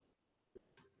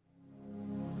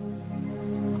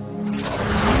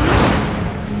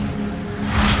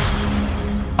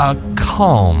A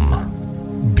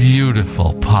calm,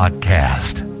 beautiful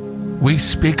podcast. We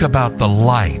speak about the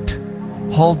light,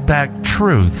 hold back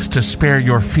truths to spare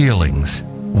your feelings.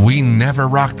 We never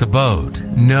rock the boat.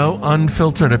 No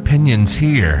unfiltered opinions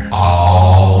here.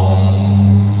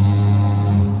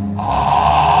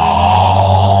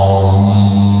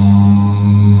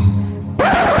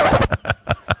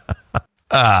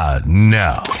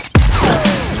 No.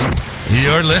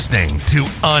 You're listening to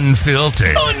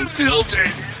Unfiltered.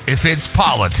 Unfiltered. If it's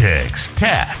politics,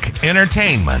 tech,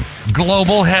 entertainment,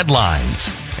 global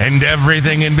headlines, and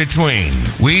everything in between,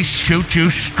 we shoot you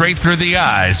straight through the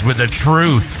eyes with the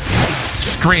truth.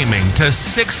 Streaming to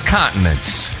 6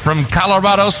 continents from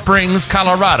Colorado Springs,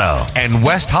 Colorado, and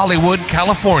West Hollywood,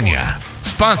 California.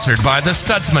 Sponsored by the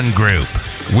Stutzman Group.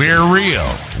 We're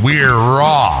real. We're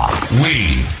raw.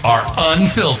 We are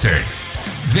unfiltered.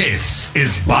 This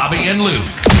is Bobby and Luke.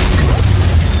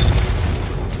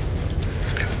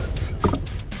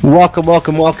 Welcome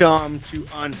to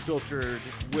Unfiltered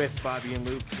with Bobby and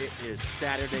Luke. It is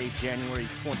Saturday, January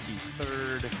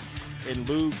 23rd. And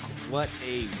Luke, what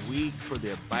a week for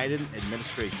the Biden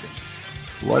administration.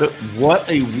 What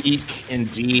a week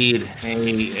indeed.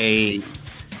 A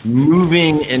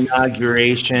moving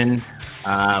inauguration.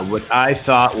 What I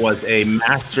thought was a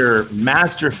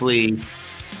masterfully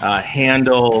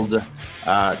handled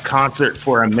concert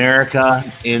for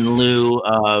America in lieu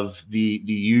of the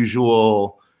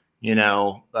usual,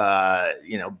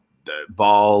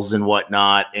 balls and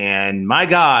whatnot. And my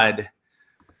God,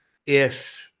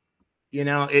 if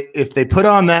they put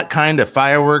on that kind of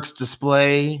fireworks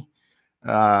display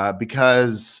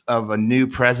because of a new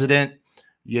president,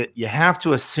 you have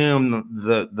to assume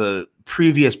the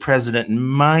previous president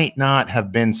might not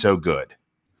have been so good.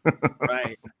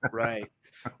 Right.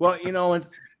 Well, and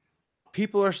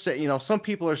people are saying, some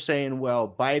people are saying,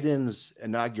 well, Biden's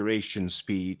inauguration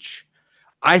speech,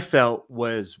 I felt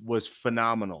was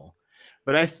phenomenal,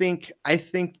 but I think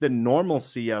the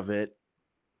normalcy of it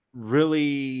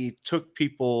really took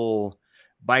people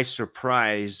by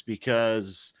surprise,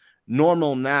 because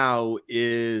normal now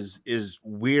is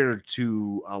weird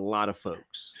to a lot of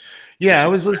folks. Yeah, I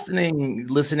was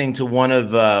listening to one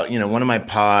of my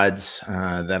pods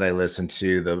that I listen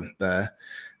to, the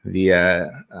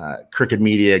Crooked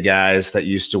Media guys that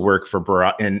used to work for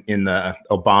Barack in the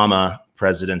Obama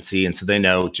presidency, and so they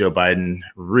know Joe Biden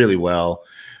really well.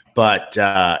 But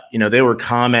they were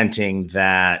commenting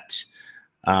that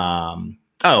and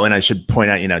I should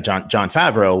point out, Jon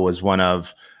Favreau was one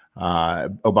of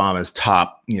Obama's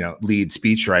top, lead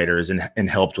speechwriters and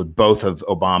helped with both of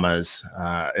Obama's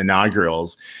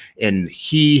inaugurals. And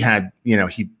he had,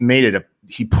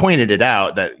 he pointed it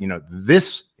out that,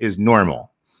 this is normal.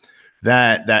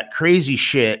 That crazy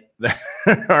shit, that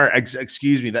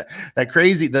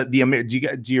crazy, do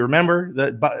you remember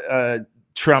the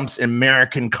Trump's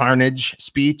American Carnage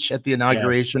speech at the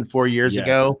inauguration 4 years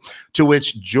ago, to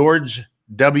which George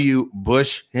W.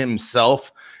 Bush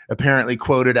himself apparently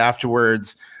quoted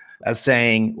afterwards as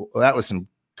saying, well, that was some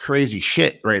crazy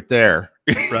shit right there.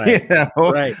 Right.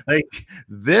 Right. Like,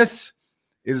 this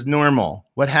is normal.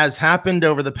 What has happened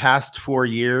over the past 4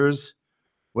 years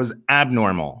was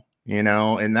abnormal,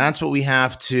 and that's what we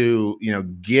have to,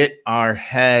 get our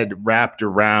head wrapped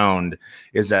around,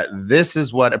 is that this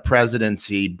is what a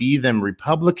presidency, be them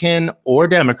Republican or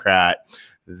Democrat,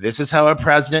 this is how a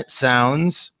president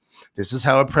sounds. This is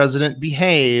how a president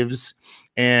behaves.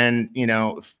 And,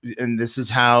 and this is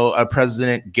how a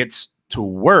president gets to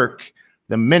work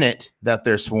the minute that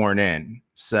they're sworn in.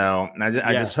 So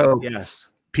I just hope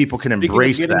people can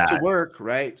embrace that. To work,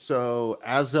 right? So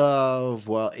as of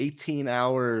 18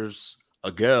 hours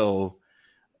ago,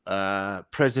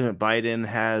 President Biden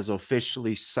has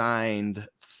officially signed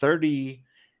 30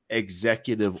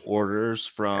 executive orders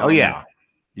from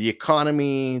the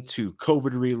economy to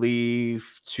COVID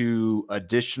relief to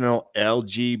additional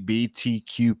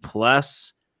LGBTQ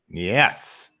plus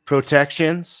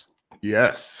protections.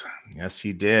 Yes,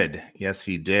 he did.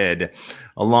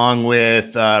 Along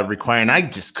with requiring,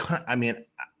 it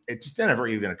just never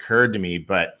even occurred to me,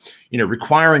 but,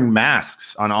 requiring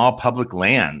masks on all public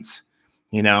lands,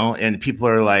 and people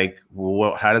are like,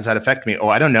 well, how does that affect me? Oh,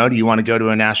 I don't know. Do you want to go to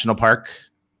a national park?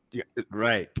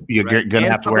 Right. You're going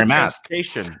to have to wear a mask.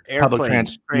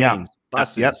 Airplanes, trains,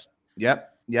 buses.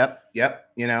 Yep.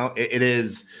 It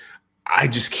is. I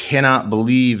just cannot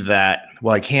believe that.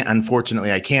 Well,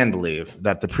 unfortunately, I can believe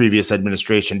that the previous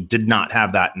administration did not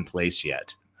have that in place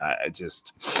yet. It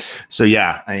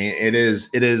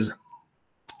is,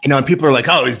 and people are like,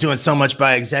 oh, he's doing so much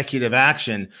by executive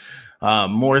action.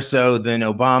 more so than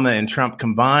Obama and Trump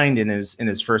combined in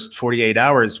his first 48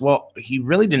 hours. Well, he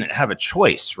really didn't have a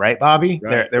choice, right, Bobby?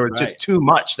 Right, There was right. just too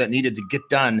much that needed to get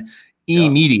done Yeah.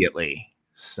 immediately.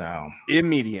 So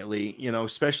Immediately,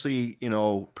 especially,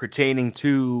 pertaining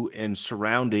to and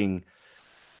surrounding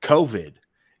COVID.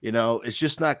 It's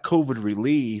just not COVID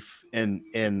relief and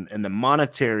the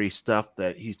monetary stuff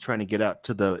that he's trying to get out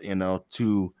to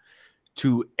the,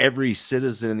 to every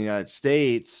citizen in the United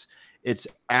States. It's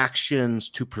actions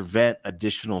to prevent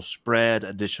additional spread,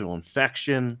 additional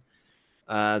infection.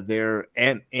 Anthony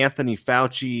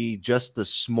Fauci just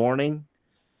this morning,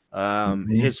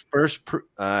 his first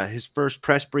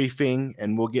press briefing,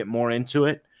 and we'll get more into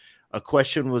it. A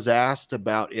question was asked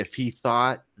about if he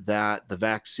thought that the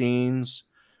vaccines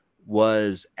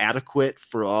was adequate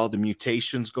for all the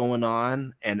mutations going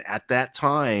on, and at that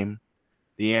time,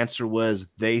 the answer was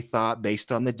they thought,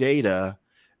 based on the data,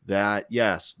 that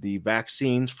yes, the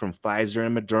vaccines from Pfizer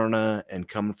and Moderna and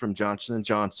coming from Johnson &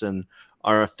 Johnson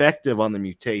are effective on the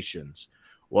mutations.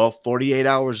 Well, 48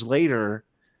 hours later,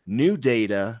 new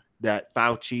data that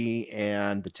Fauci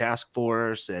and the task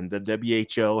force and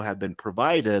the WHO have been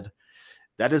provided,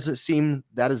 that doesn't seem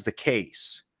that is the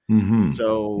case.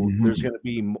 So there's going to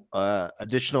be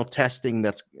additional testing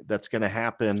that's going to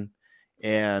happen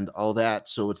and all that.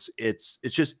 So it's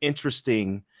just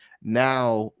interesting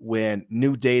now when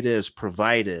new data is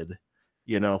provided.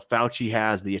 Fauci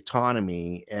has the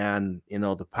autonomy and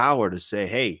the power to say,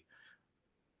 hey,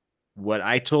 what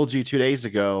I told you 2 days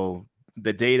ago,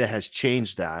 the data has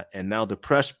changed that, and now the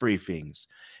press briefings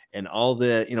and all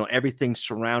the everything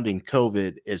surrounding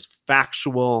COVID is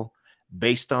factual,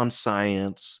 based on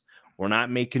science. We're not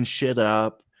making shit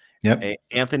up. Yep.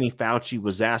 Anthony Fauci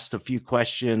was asked a few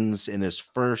questions in his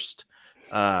first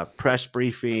press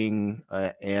briefing,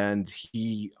 and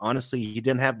he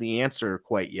didn't have the answer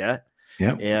quite yet.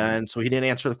 Yep. And so he didn't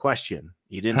answer the question.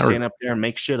 He didn't stand up there and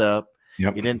make shit up.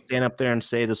 Yep. He didn't stand up there and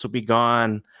say this will be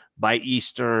gone by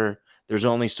Easter. There's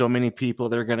only so many people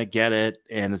that are going to get it,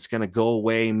 and it's going to go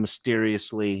away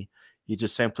mysteriously. He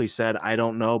just simply said, I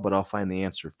don't know, but I'll find the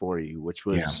answer for you, which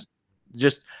was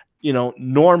just,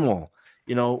 normal.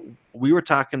 We were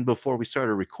talking before we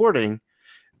started recording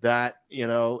that,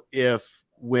 if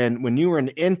when you were an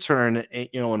intern,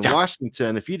 in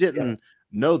Washington, if you didn't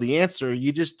know the answer,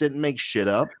 you just didn't make shit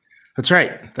up. That's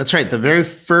right. That's right. The very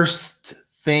first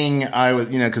thing I was,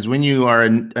 because when you are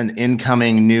an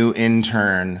incoming new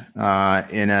intern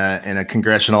in a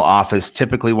congressional office,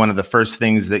 typically one of the first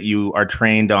things that you are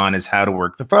trained on is how to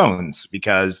work the phones,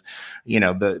 because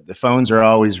the phones are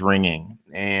always ringing.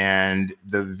 And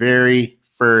the very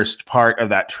first part of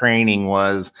that training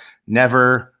was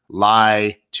never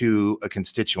lie to a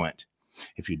constituent.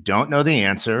 If you don't know the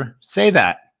answer, say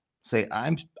that. Say,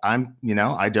 I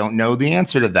don't know the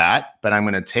answer to that, but I'm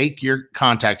going to take your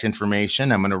contact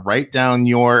information. I'm going to write down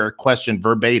your question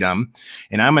verbatim,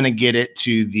 and I'm going to get it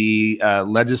to the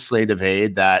legislative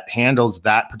aide that handles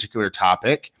that particular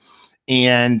topic,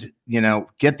 and,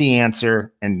 get the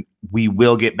answer, and we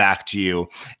will get back to you.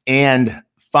 And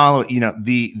follow,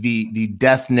 the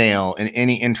death nail in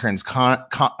any intern's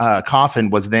coffin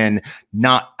was then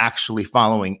not actually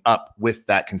following up with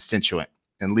that constituent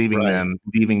and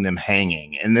leaving them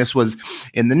hanging. And this was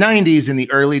in the 90s, in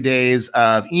the early days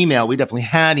of email. We definitely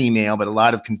had email, but a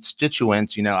lot of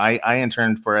constituents, I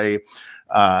interned for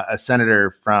a senator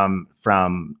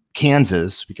from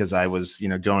Kansas, because I was,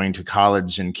 going to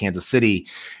college in Kansas City.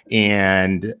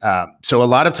 And so a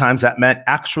lot of times that meant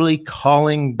actually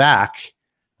calling back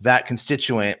that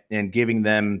constituent and giving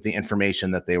them the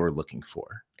information that they were looking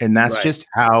for. And that's just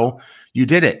how you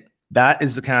did it. That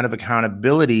is the kind of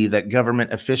accountability that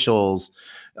government officials,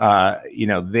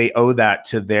 they owe that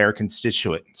to their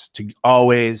constituents, to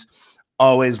always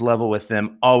level with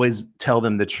them, always tell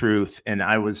them the truth. And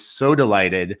I was so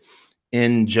delighted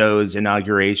in Joe's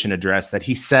inauguration address that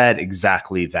he said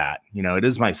exactly that. It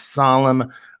is my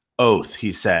solemn oath,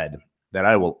 he said, that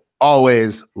I will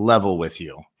always level with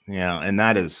you. And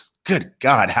that is, good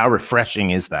God, how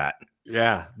refreshing is that?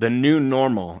 Yeah, the new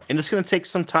normal. And it's going to take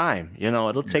some time.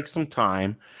 It'll take some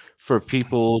time for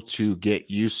people to get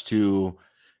used to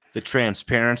the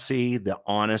transparency, the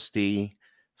honesty,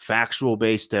 factual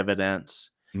based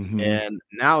evidence. And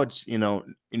now it's,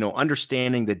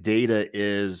 understanding the data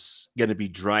is going to be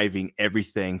driving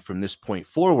everything from this point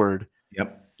forward.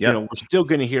 Yep. We're still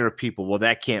going to hear people, well,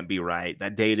 that can't be right.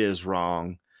 That data is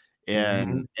wrong.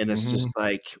 And it's just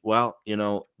like, well,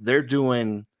 they're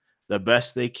doing the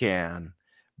best they can,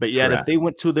 but yet if they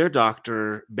went to their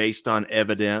doctor based on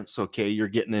evidence, okay, you're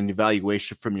getting an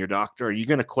evaluation from your doctor. Are you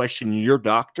going to question your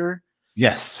doctor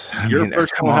Yes. You're a come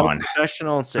personal health on.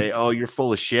 professional and say, "Oh, you're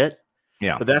full of shit."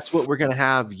 Yeah. But that's what we're going to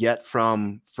have yet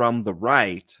from the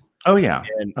right. Oh, yeah.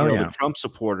 And Oh, yeah. the Trump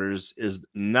supporters is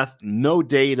no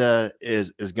data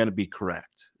is going to be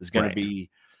correct. Is going Right. to be,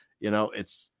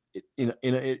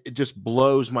 it just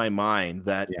blows my mind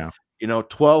that Yeah.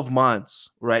 12 months,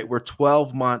 right? We're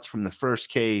 12 months from the first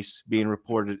case being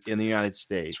reported in the United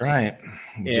States. That's right.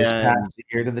 Just passed the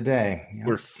year to the day. Yeah.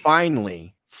 We're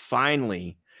finally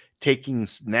taking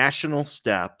national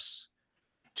steps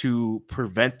to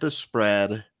prevent the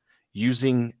spread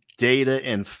using data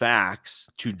and facts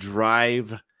to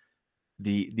drive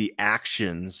the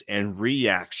actions and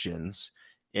reactions,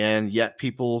 and yet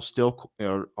people still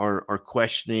are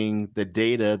questioning the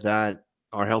data that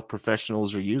our health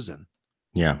professionals are using.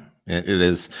 Yeah, it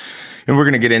is. And we're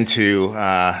going to get into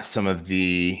some of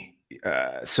the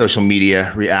social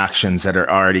media reactions that are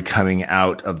already coming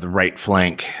out of the right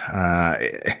flank.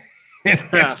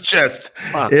 It's just,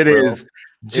 it's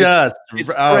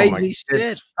crazy shit.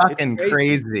 It's fucking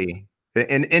crazy.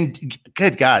 And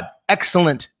good God,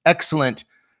 excellent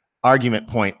argument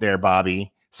point there,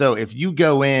 Bobby. So if you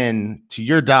go in to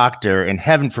your doctor and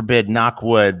heaven forbid, knock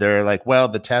wood, they're like, well,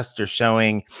 the tests are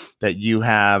showing that you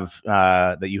have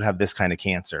this kind of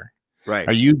cancer. Right.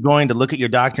 Are you going to look at your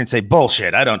doctor and say,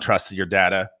 bullshit, I don't trust your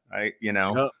data?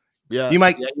 Yeah. You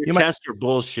might, your tests are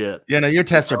bullshit. Your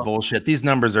tests are bullshit. These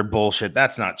numbers are bullshit.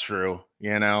 That's not true.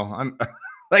 I'm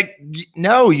like,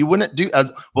 no, you wouldn't do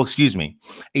well, excuse me.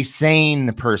 A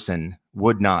sane person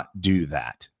would not do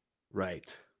that.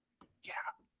 Right. Yeah.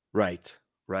 Right.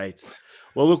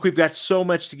 Well, look, we've got so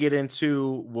much to get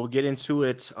into. We'll get into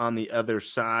it on the other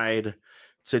side.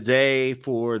 Today,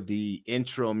 for the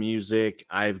intro music,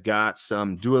 I've got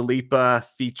some Dua Lipa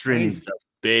featuring the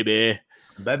Baby.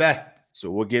 Baby. So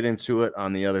we'll get into it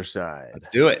on the other side. Let's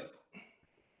do it.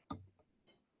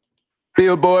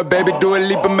 Billboard, baby, Dua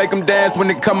Lipa, make them dance when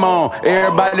they come on.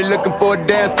 Everybody looking for a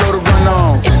dance floor to run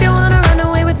on. If you wanna run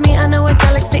away with me, I know a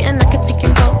galaxy and I can take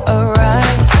you for a ride.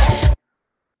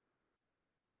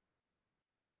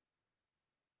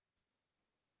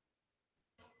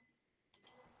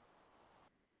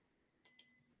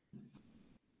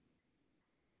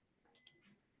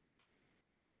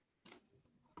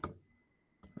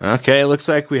 Okay, it looks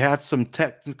like we have some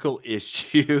technical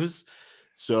issues,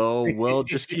 so we'll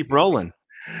just keep rolling.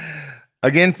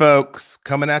 Again, folks,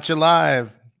 coming at you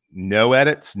live. No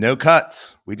edits, no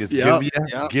cuts. We just give you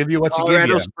what you give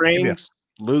you. Springs,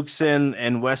 Lukeson,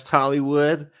 and West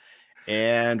Hollywood,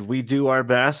 and we do our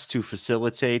best to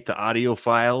facilitate the audio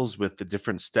files with the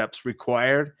different steps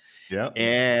required. Yeah,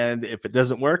 and if it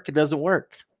doesn't work, it doesn't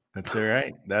work. That's all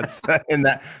right. That's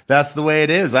the way it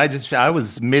is. I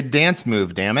was mid dance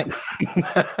move. Damn it.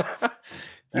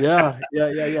 Yeah.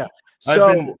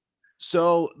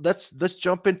 So let's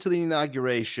jump into the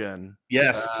inauguration.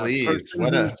 Yes, please.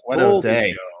 What a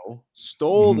day.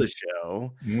 Stole the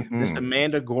show. Miss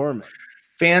Amanda Gorman.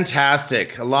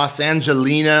 Fantastic. Los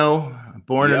Angelino,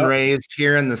 born and raised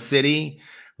here in the city.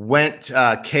 Went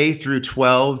K through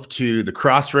 12 to the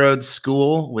Crossroads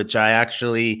School, which I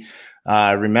actually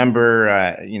remember.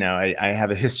 I have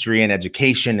a history in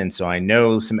education, and so I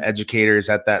know some educators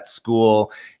at that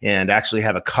school, and actually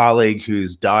have a colleague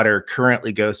whose daughter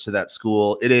currently goes to that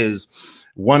school. It is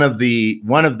one of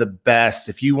the best.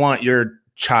 If you want your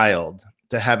child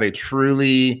to have a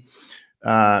truly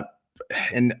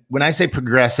and when I say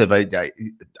progressive, I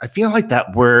feel like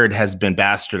that word has been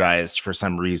bastardized for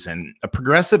some reason. A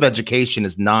progressive education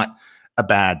is not a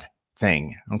bad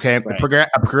thing. Okay. Right.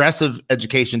 A progressive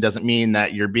education doesn't mean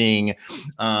that you're being,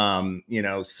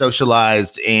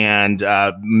 socialized and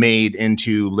made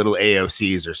into little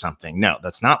AOCs or something. No,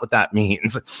 that's not what that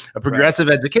means. A progressive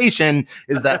education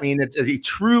is that mean it's a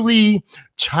truly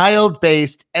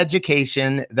child-based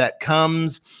education that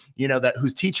comes,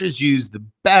 whose teachers use the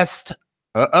best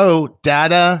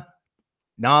data,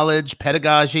 knowledge,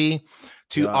 pedagogy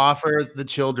to offer the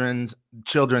children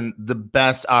the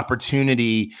best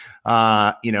opportunity,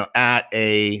 at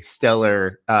a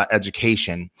stellar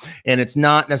education. And it's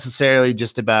not necessarily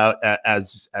just about,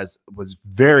 as was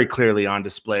very clearly on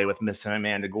display with Miss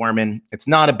Amanda Gorman, it's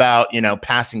not about,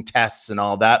 passing tests and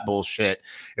all that bullshit.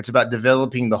 It's about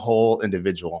developing the whole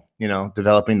individual,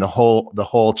 developing the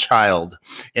whole child,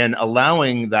 and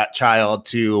allowing that child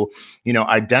to,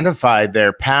 identify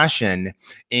their passion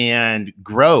and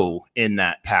grow in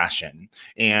that passion.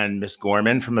 And Miss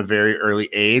Gorman, from a very early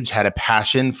age, had a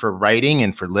passion for writing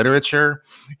and for literature,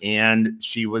 and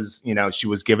she was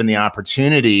given the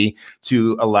opportunity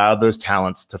to allow those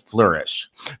talents to flourish.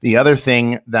 The other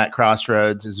thing that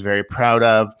Crossroads is very proud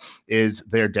of is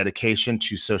their dedication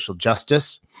to social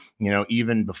justice.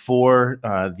 even before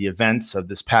the events of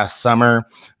this past summer,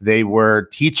 they were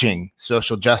teaching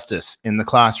social justice in the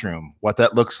classroom, what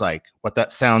that looks like, what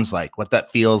that sounds like, what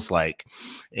that feels like.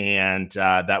 And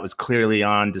that was clearly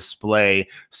on display.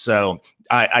 So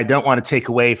I don't want to take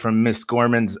away from Miss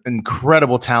Gorman's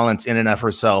incredible talents in and of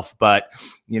herself, but,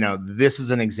 this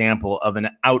is an example of an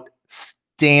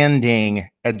outstanding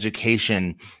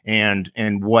education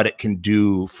and what it can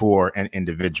do for an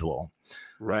individual.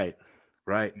 Right.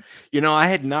 Right. I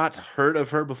had not heard of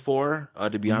her before,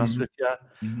 to be honest with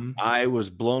you. I was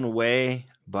blown away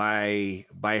by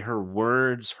her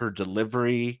words, her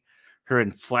delivery, her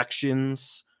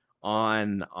inflections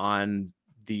on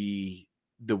the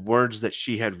words that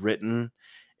she had written.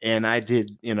 And I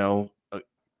did, a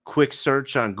quick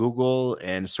search on Google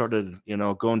and started,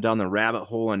 going down the rabbit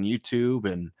hole on YouTube.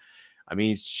 And I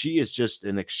mean, she is just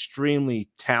an extremely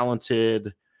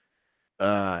talented,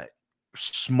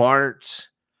 smart,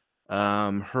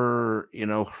 her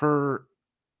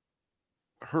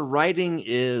writing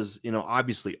is,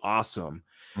 obviously awesome,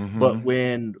 but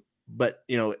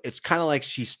it's kind of like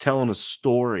she's telling a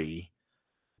story,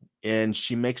 and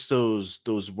she makes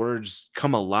those words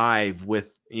come alive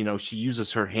with, she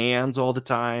uses her hands all the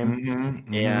time.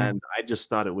 And I just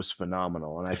thought it was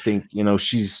phenomenal. And I think,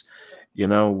 she's,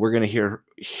 we're going to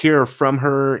hear from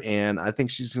her, and I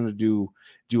think she's going to do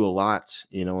a lot,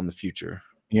 in the future.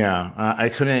 Yeah, I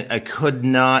could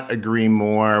not agree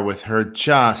more with her.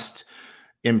 Just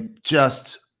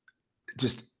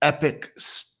epic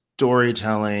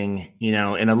storytelling,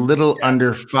 in a little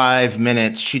under 5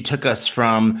 minutes. She took us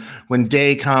from when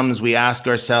day comes, we ask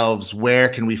ourselves, where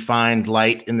can we find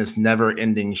light in this never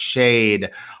ending shade,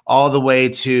 all the way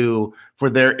to, for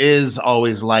there is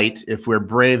always light if we're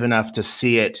brave enough to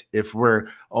see it, if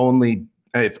only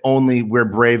we're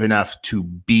brave enough to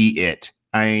be it.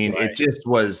 I mean, right.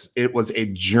 It was a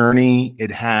journey.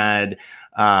 It had,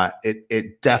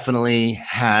 it definitely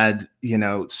had,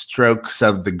 strokes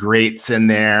of the greats in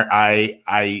there.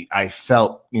 I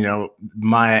felt,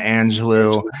 Maya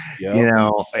Angelou,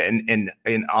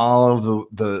 and all of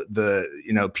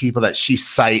the people that she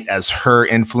cite as her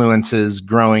influences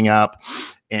growing up.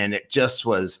 And it just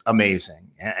was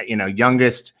amazing.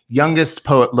 Youngest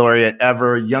poet laureate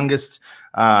ever, youngest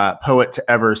poet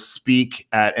to ever speak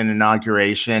at an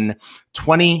inauguration,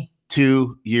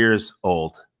 22 years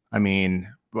old. I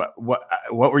mean, what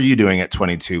were you doing at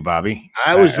 22, Bobby?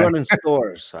 I was running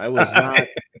stores. I was not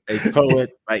a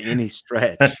poet by any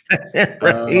stretch.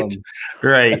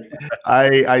 Right.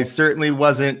 I certainly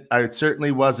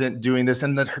wasn't doing this.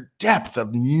 And her depth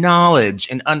of knowledge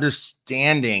and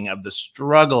understanding of the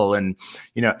struggle and,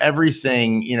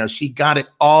 everything, she got it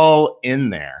all in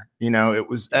there. It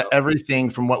was everything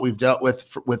from what we've dealt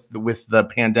with the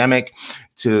pandemic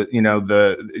to,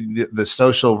 the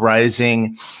social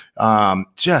rising.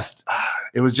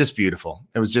 It was just beautiful.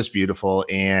 It was just beautiful.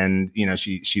 And,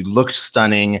 she looked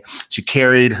stunning. She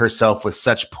carried herself with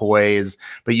such poise,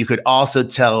 but you could also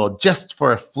tell just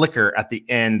for a flicker at the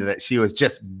end that she was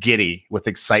just giddy with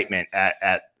excitement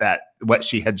at what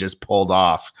she had just pulled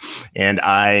off. And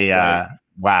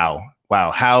wow,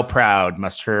 how proud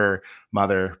must her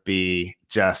mother be?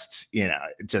 Just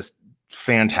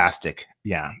fantastic.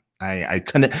 Yeah. I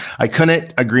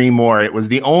couldn't agree more. It was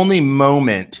the only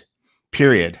moment,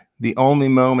 period. The only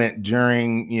moment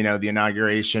during, the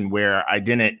inauguration where I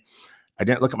didn't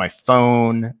look at my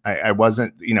phone. I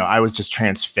wasn't, I was just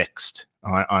transfixed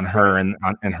on her and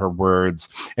her words.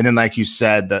 And then, like you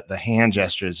said, the hand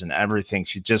gestures and everything,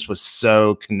 she just was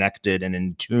so connected and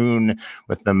in tune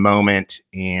with the moment.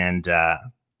 And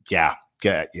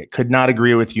could not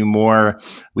agree with you more.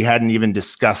 We hadn't even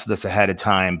discussed this ahead of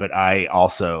time, but I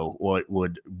also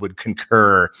would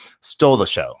concur. Stole the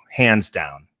show, hands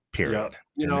down, period.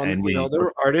 Yeah. There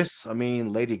were artists. I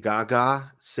mean, Lady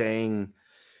Gaga saying,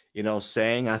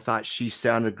 I thought she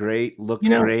sounded great, looked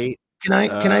great. Can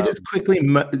I just quickly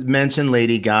mention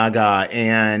Lady Gaga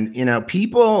and,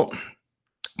 people,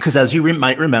 because as you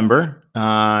might remember,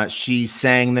 she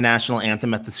sang the national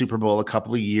anthem at the Super Bowl a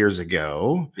couple of years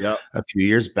ago, a few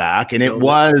years back. And it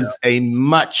was a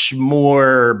much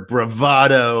more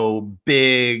bravado,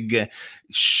 big,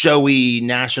 showy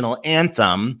national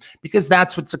anthem because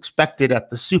that's what's expected at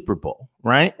the Super Bowl,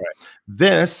 right?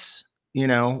 This,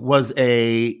 was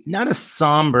not a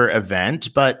somber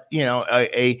event, but,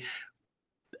 a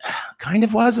kind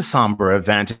of was a somber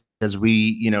event as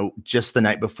we, just the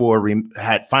night before we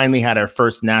finally had our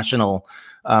first national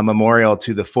memorial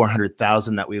to the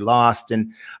 400,000 that we lost.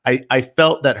 And I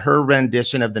felt that her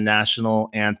rendition of the national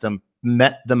anthem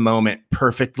met the moment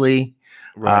perfectly.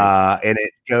 Right. And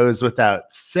it goes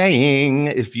without saying,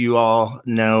 if you all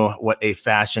know what a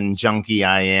fashion junkie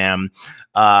I am,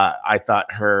 I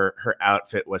thought her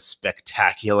outfit was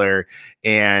spectacular.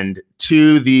 And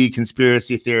to the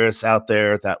conspiracy theorists out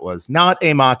there, that was not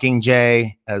a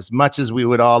Mockingjay, as much as we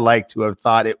would all like to have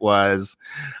thought it was.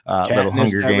 Little Katniss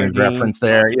Hunger Games Everdeen. reference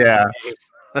there. Yeah.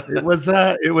 It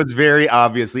was very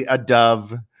obviously a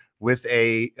dove with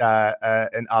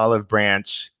an olive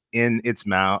branch in its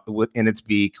mouth, in its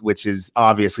beak, which is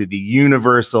obviously the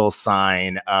universal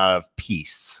sign of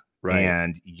peace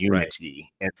and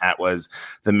unity. And that was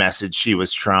the message she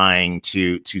was trying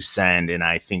to send. And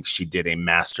I think she did a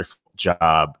masterful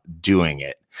job doing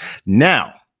it.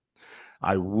 Now,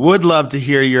 I would love to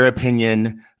hear your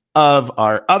opinion of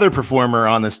our other performer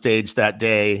on the stage that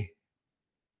day,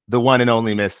 the one and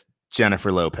only Miss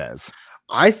Jennifer Lopez.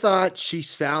 I thought she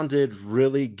sounded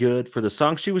really good for the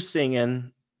song she was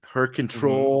singing. Her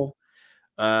control,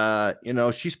 you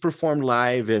know, she's performed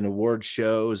live in award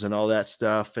shows and all that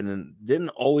stuff, and it didn't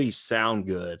always sound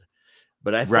good.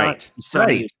 But I thought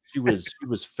she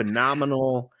was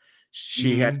phenomenal.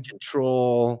 She had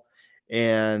control,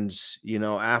 and you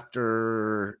know,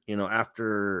 after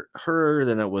her,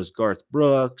 then it was Garth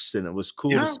Brooks, and it was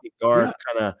cool to see Garth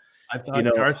kind of. I thought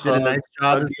Garth did a nice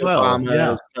job as well.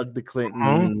 Obamas, hug the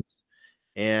Clintons.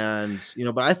 And you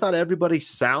know, but I thought everybody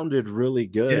sounded really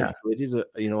good. Yeah, they did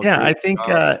I think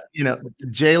you know,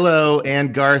 J-Lo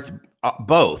and Garth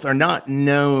both are not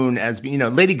known as, you know,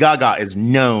 Lady Gaga is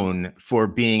known for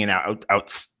being an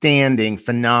outstanding,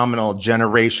 phenomenal,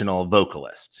 generational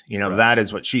vocalist. You know, that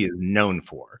is what she is known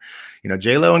for. You know,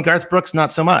 J-Lo and Garth Brooks,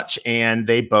 not so much. And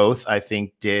they both, I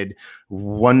think, did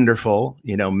wonderful,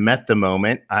 you know, met the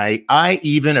moment. I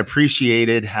even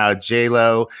appreciated how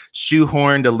J-Lo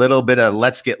shoehorned a little bit of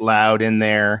Let's Get Loud in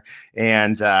there,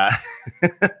 and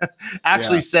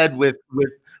actually said with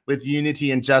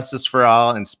unity and justice for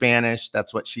all in Spanish.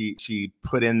 That's what she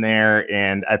put in there,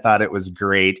 and I thought it was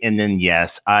great. And then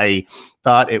yes, I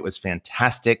thought it was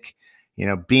fantastic. You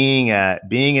know, being a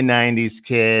 90s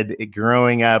kid,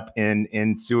 growing up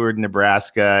in Seward,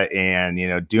 Nebraska, and you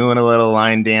know, doing a little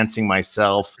line dancing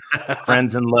myself.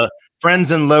 Friends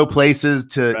in Low Places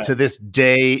to this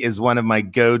day is one of my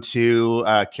go-to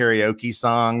karaoke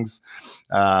songs.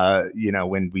 You know,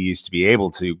 when we used to be able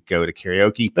to go to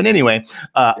karaoke. But anyway,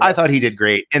 I thought he did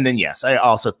great. And then, yes, I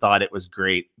also thought it was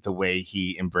great the way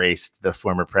he embraced the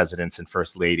former presidents and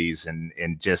first ladies,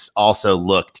 and just also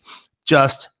looked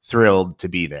just thrilled to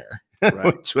be there,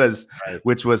 which was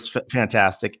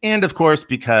fantastic. And of course,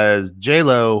 because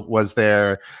J-Lo was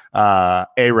there,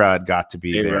 A-Rod got to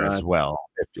be there as well,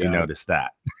 if you noticed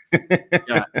that.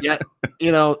 Yeah.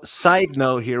 You know, side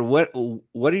note here, what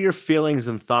are your feelings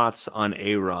and thoughts on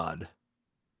A-Rod?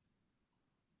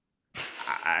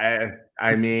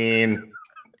 I mean,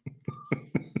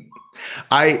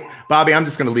 Bobby, I'm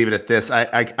just going to leave it at this.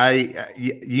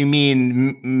 You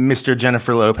mean Mr.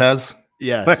 Jennifer Lopez?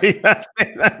 Yes.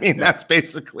 That's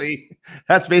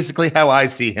basically how I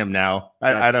see him now.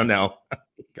 I don't know.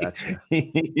 Gotcha.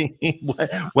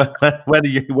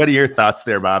 What are your thoughts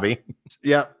there, Bobby?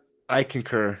 Yep, I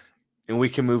concur, and we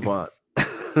can move on.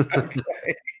 Okay.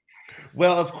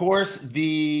 Well, of course,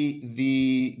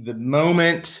 the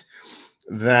moment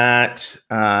that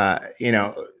you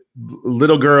know,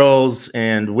 little girls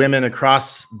and women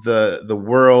across the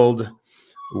world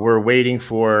were waiting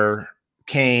for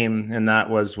came, and that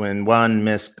was when one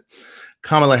Miss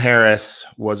Kamala Harris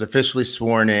was officially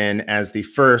sworn in as the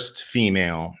first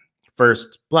female,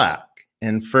 first Black,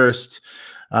 and first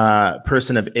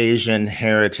person of Asian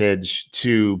heritage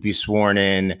to be sworn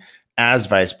in as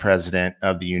Vice President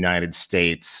of the United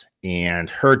States. And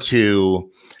her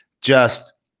too,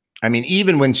 just, I mean,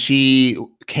 even when she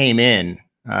came in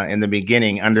the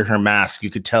beginning under her mask, you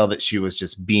could tell that she was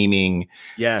just beaming.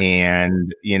 Yes.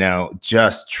 And, you know,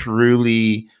 just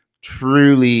truly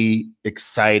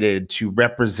excited to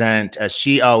represent, as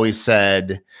she always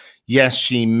said, yes,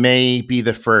 she may be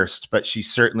the first, but she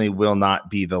certainly will not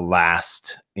be the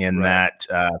last. In that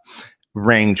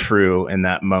rang true in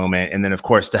that moment. And then, of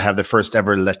course, to have the first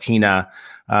ever Latina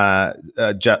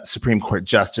Supreme Court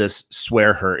justice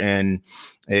swear her in,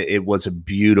 it was a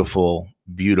beautiful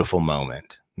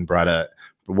moment, and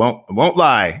won't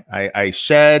lie, I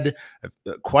shed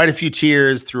quite a few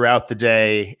tears throughout the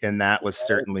day, and that was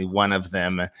certainly one of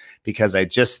them, because I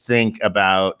just think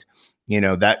about, you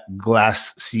know, that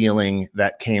glass ceiling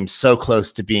that came so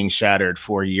close to being shattered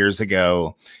 4 years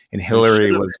ago, and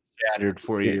Hillary was scattered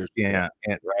 4 years. Yeah,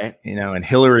 and Right. and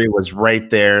Hillary was right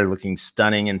there, looking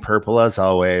stunning in purple as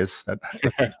always.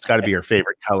 It's got to be her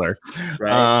favorite color.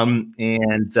 Right.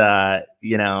 And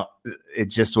it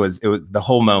just was. It was the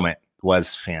whole moment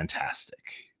was fantastic.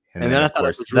 And then I of thought it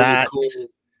course was really that. cool.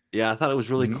 Yeah, I thought it was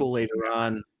really Mhm. cool later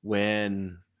on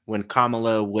when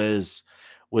Kamala was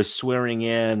swearing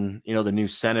in, the new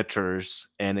senators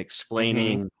and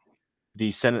explaining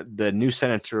the new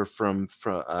senator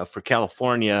for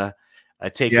California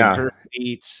taking Yeah. her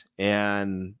seat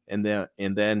and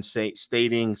then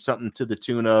stating something to the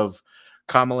tune of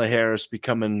Kamala Harris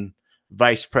becoming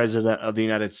vice president of the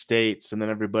United States, and then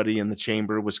everybody in the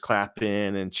chamber was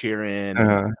clapping and cheering.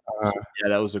 Uh, Yeah,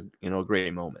 that was a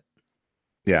great moment.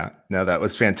 Yeah, no, that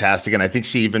was fantastic. And I think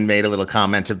she even made a little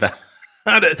comment about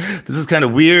this is kind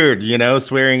of weird,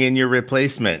 swearing in your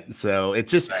replacement. So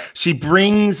she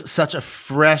brings such a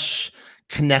fresh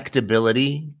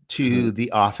connectability to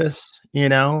the office,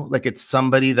 like it's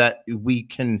somebody that we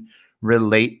can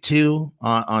relate to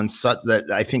on such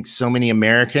that I think so many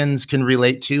Americans can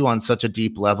relate to on such a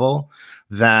deep level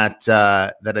that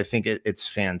I think it's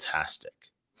fantastic.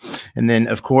 And then,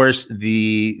 of course,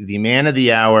 the man of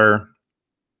the hour,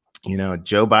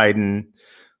 Joe Biden,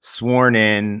 sworn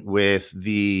in with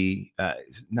the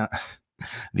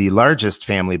largest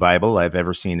family Bible I've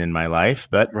ever seen in my life,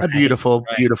 but a beautiful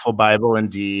Bible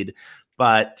indeed.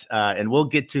 But and we'll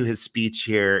get to his speech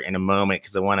here in a moment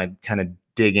because I want to kind of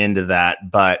dig into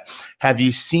that. But have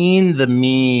you seen the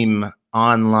meme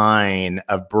online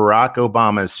of Barack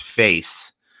Obama's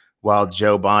face while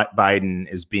Joe Biden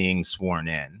is being sworn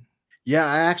in? Yeah,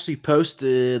 I actually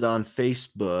posted on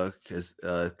Facebook as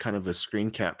kind of a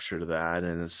screen capture to that,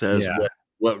 and it says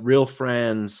what real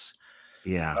friends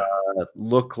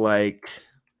look like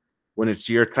when it's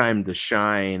your time to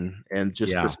shine, and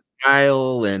just the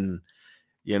smile, and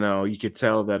you could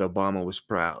tell that Obama was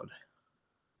proud.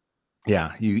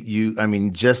 Yeah, I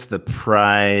mean, just the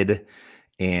pride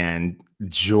and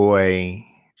joy,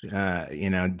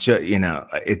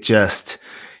 it just,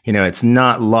 it's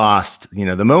not lost.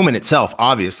 The moment itself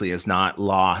obviously is not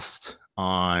lost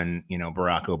on,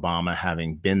 Barack Obama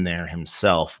having been there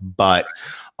himself, but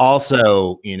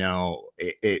also,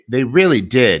 they really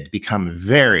did become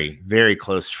very, very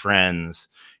close friends,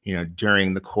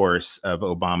 during the course of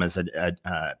Obama's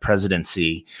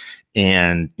presidency.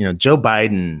 And, Joe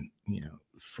Biden,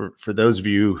 for those of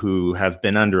you who have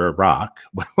been under a rock,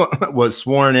 was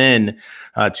sworn in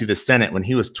to the Senate when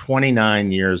he was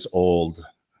 29 years old.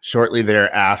 Shortly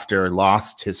thereafter,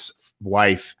 lost his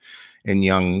wife and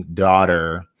young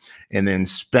daughter, and then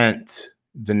spent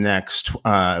the next,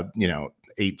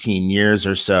 18 years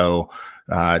or so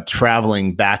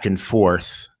traveling back and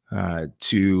forth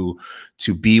to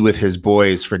be with his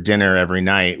boys for dinner every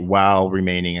night while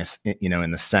remaining,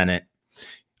 in the Senate.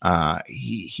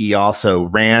 He also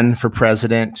ran for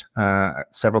president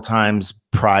several times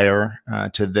prior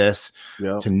to this,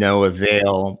 to no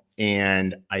avail.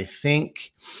 And I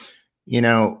think,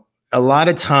 a lot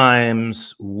of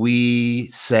times we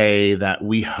say that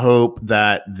we hope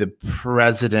that the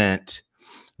president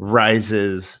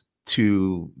rises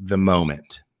to the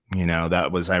moment.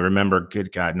 I remember,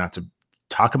 good God, not to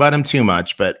talk about him too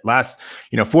much, but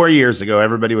 4 years ago,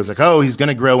 everybody was like, oh, he's going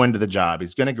to grow into the job.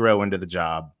 He's going to grow into the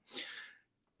job.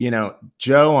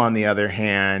 Joe, on the other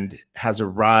hand, has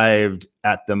arrived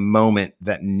at the moment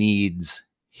that needs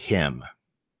him.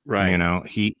 Right.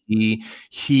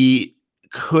 He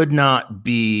could not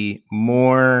be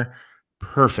more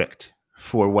perfect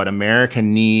for what America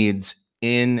needs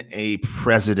in a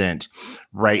president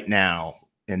right now,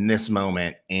 in this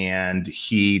moment. And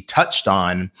he touched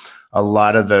on a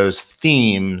lot of those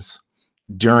themes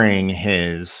during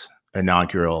his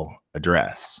inaugural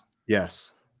address.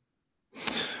 Yes.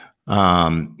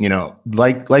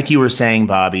 Like you were saying,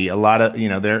 Bobby, a lot of,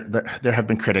 there have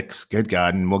been critics, good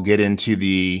God, and we'll get into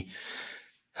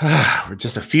we're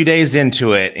just a few days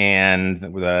into it, and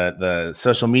the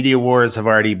social media wars have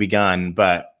already begun,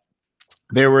 but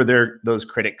there were those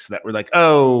critics that were like,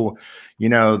 oh,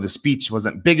 the speech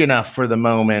wasn't big enough for the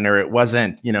moment, or it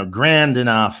wasn't, grand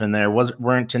enough, and there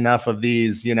weren't enough of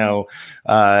these,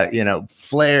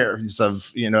 flares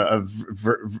of,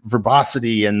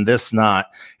 verbosity and this,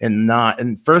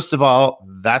 and first of all,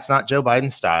 that's not Joe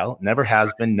Biden's style. Never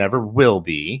has been, never will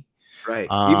be. Right.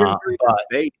 Even during the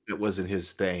debate, it wasn't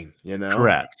his thing,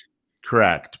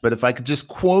 Correct. But if I could just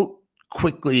quote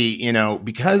quickly,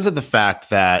 because of the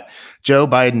fact that Joe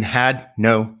Biden had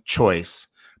no choice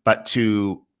but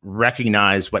to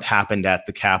recognize what happened at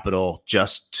the Capitol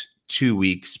just 2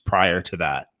 weeks prior to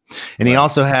that. And he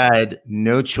also had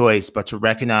no choice but to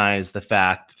recognize the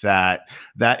fact that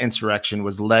that insurrection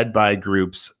was led by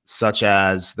groups such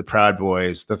as the Proud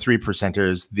Boys, the Three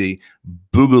Percenters, the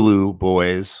Boogaloo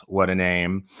Boys. What a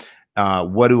name.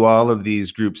 What do all of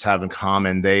these groups have in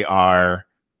common? They are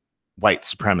white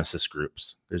supremacist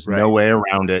groups. There's no way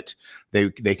around it. They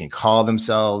can call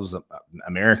themselves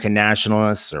American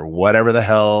nationalists or whatever the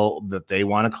hell that they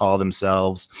want to call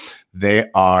themselves.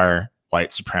 They are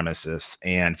white supremacists.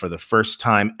 And for the first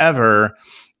time ever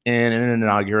in an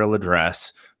inaugural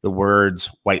address, the words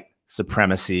white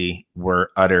supremacy were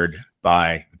uttered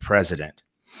by the president.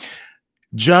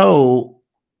 Joe,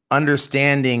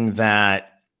 understanding that,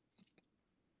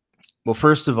 well,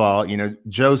 first of all,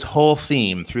 Joe's whole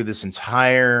theme through this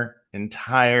entire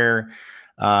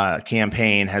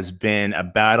campaign has been a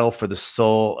battle for the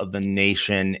soul of the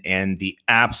nation and the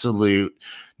absolute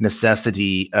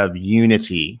necessity of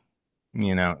unity,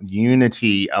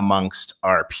 unity amongst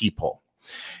our people.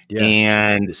 Yes.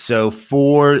 And so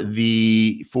for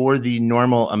the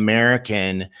normal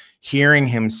American, hearing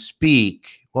him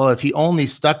speak, well, if he only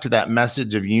stuck to that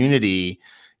message of unity,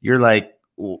 you're like,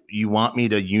 you want me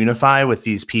to unify with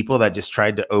these people that just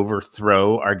tried to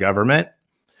overthrow our government?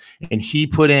 And he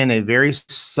put in a very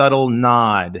subtle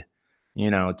nod,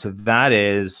 to that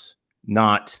is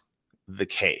not the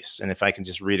case. And if I can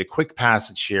just read a quick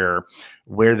passage here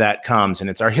where that comes, and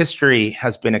it's our history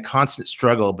has been a constant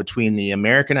struggle between the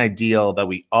American ideal that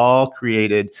we are all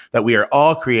created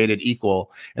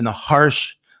equal, and the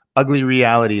harsh, ugly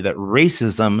reality that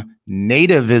racism,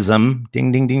 nativism,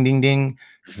 ding, ding, ding, ding, ding,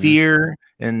 fear,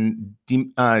 and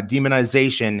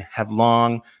demonization have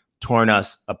long torn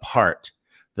us apart.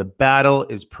 The battle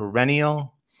is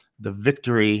perennial. The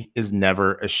victory is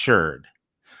never assured.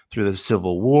 Through the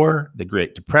Civil War, the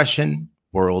Great Depression,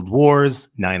 World Wars,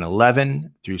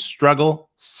 9/11, through struggle,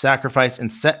 sacrifice, and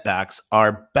setbacks,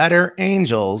 our better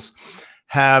angels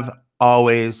have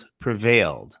always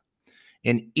prevailed.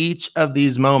 In each of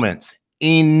these moments,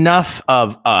 enough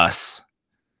of us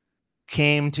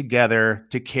came together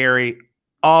to carry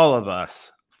all of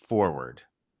us forward.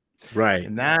 Right.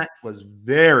 And that was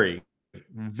very,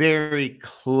 very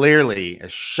clearly a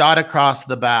shot across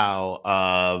the bow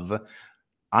of,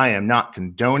 I am not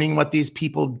condoning what these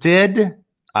people did.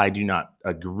 I do not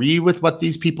agree with what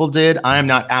these people did. I am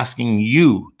not asking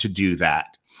you to do that.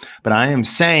 But I am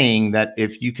saying that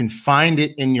if you can find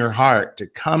it in your heart to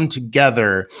come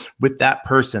together with that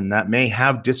person that may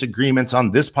have disagreements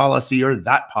on this policy or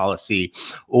that policy,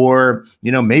 or,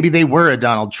 maybe they were a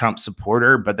Donald Trump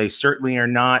supporter, but they certainly are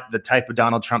not the type of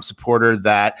Donald Trump supporter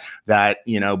that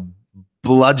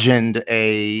bludgeoned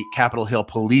a Capitol Hill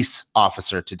police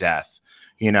officer to death.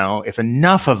 If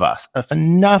enough of us,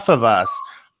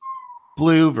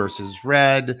 blue versus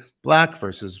red, black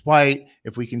versus white,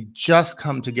 if we can just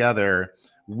come together,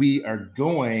 we are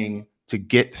going to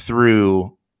get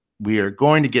through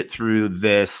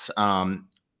this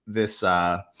this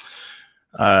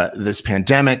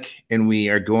pandemic, and we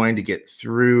are going to get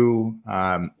through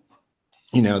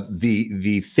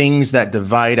the things that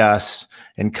divide us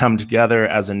and come together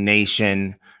as a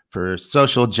nation for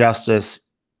social justice,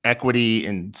 equity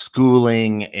in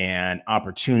schooling and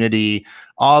opportunity,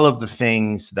 all of the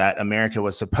things that America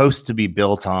was supposed to be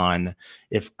built on.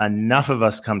 If enough of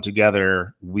us come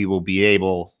together, we will be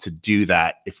able to do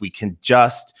that if we can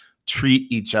just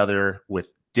treat each other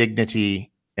with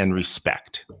dignity and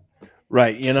respect.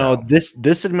 Right.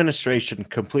 This administration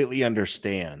completely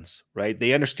understands, right?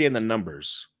 They understand the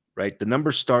numbers, right? The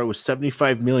numbers start with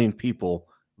 75 million people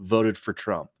voted for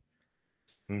Trump.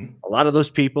 A lot of those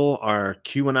people are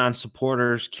QAnon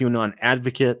supporters, QAnon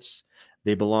advocates.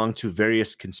 They belong to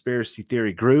various conspiracy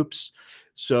theory groups.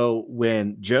 So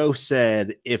when Joe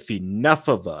said, if enough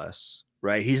of us,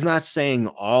 right, he's not saying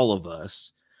all of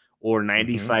us or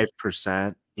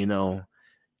 95%,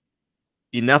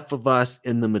 enough of us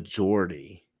in the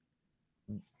majority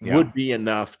would be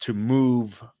enough to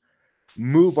move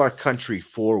our country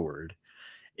forward.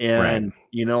 And,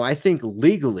 I think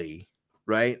legally,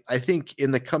 right? I think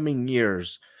in the coming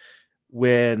years,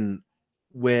 when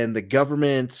the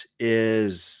government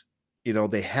is,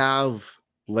 they have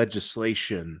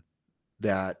legislation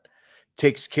that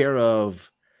takes care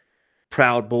of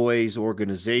Proud Boys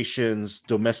organizations,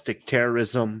 domestic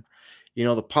terrorism.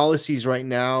 The policies right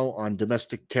now on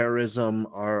domestic terrorism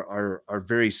are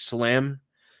very slim.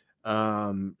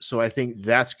 So I think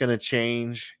that's going to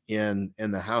change in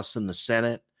the House and the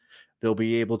Senate. They'll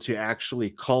be able to actually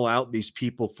call out these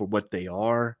people for what they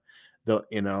are.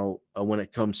 When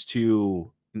it comes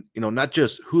to, not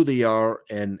just who they are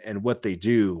and what they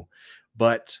do,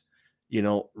 but,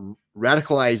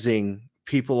 radicalizing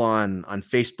people on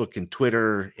Facebook and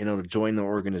Twitter, to join the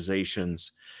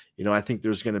organizations. I think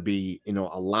there's going to be, a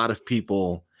lot of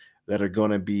people that are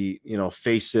going to be,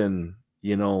 facing,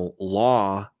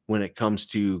 law when it comes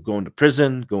to going to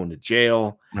prison, going to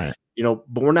jail, Right.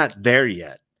 But we're not there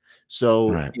yet.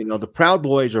 So, Right. The Proud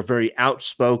Boys are very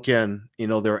outspoken.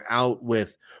 They're out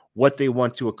with what they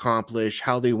want to accomplish,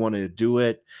 how they want to do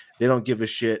it. They don't give a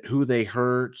shit who they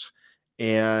hurt.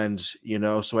 And,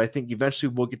 so I think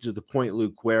eventually we'll get to the point,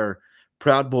 Luke, where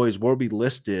Proud Boys will be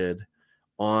listed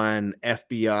on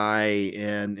FBI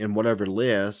and whatever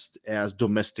list as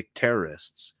domestic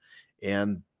terrorists.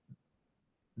 And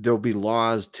there'll be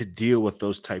laws to deal with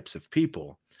those types of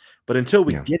people. But until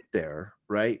we get there,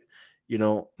 right,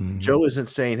 Joe isn't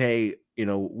saying, hey,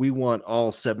 we want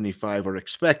all 75 or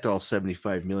expect all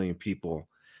 75 million people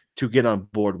to get on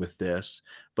board with this.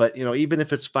 But, even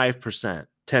if it's 5%,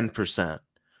 10%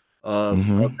 of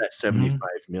that 75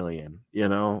 million,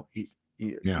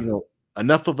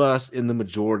 enough of us in the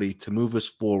majority to move us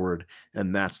forward.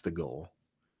 And that's the goal.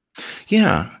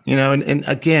 Yeah. And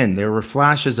again, there were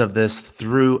flashes of this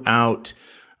throughout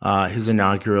his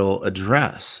inaugural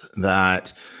address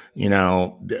that,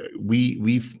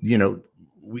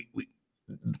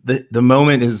 the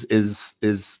moment is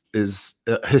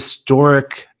a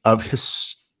historic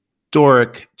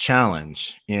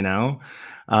challenge,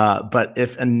 but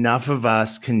if enough of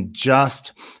us can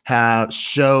just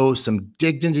show some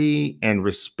dignity and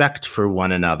respect for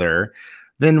one another,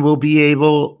 then we'll be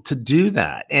able to do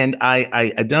that. And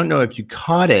I don't know if you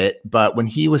caught it, but when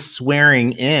he was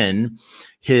swearing in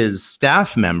his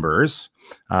staff members,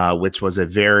 which was a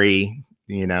very,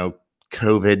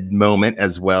 COVID moment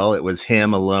as well. It was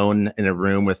him alone in a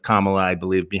room with Kamala, I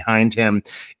believe, behind him,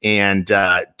 and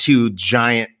 2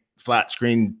 giant flat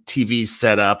screen TVs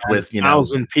set up with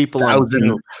 1,000 people,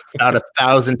 about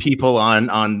 1,000 people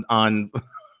on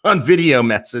video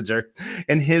messenger.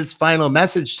 And his final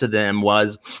message to them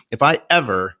was, if I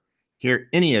ever hear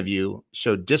any of you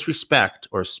show disrespect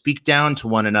or speak down to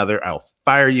one another, I'll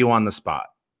fire you on the spot.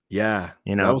 Yeah.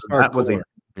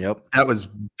 That was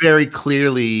very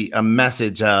clearly a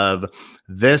message of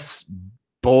this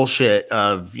bullshit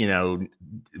of,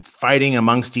 fighting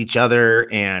amongst each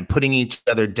other and putting each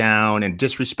other down and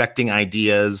disrespecting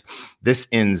ideas. This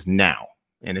ends now.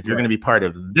 And if you're going to be part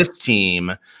of this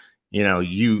team, you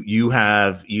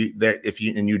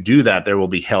do that, there will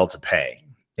be hell to pay.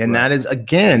 And that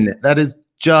is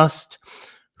just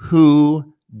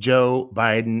who Joe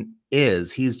Biden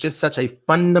is. He's just such a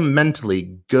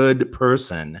fundamentally good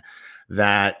person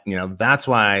that, that's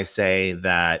why I say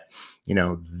that,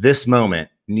 this moment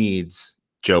needs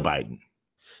Joe Biden.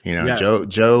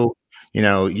 Joe,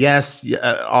 yes,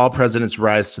 all presidents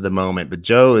rise to the moment, but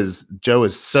Joe is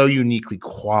so uniquely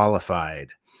qualified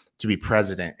to be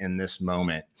president in this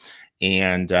moment.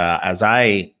 And as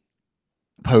I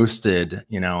posted,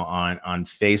 on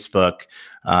Facebook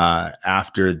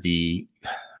after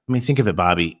think of it,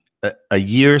 Bobby, a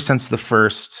year since the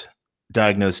first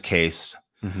diagnosed case,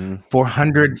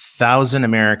 400,000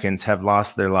 Americans have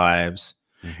lost their lives.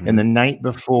 And the night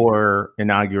before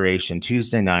inauguration,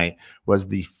 Tuesday night, was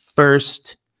the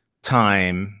first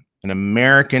time an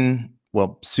American,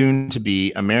 soon to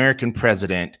be American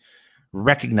president,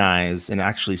 recognized and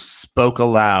actually spoke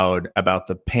aloud about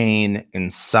the pain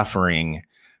and suffering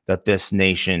that this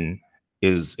nation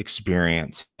is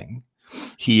experiencing.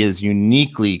 He is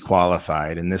uniquely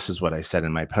qualified, and this is what I said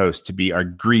in my post, to be our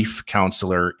grief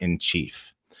counselor in chief.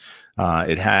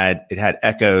 It had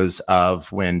echoes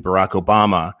of when Barack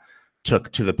Obama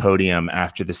took to the podium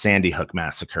after the Sandy Hook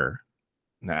massacre.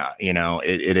 Now,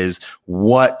 it is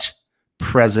what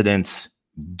presidents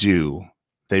do.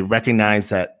 They recognize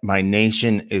that my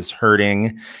nation is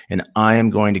hurting, and I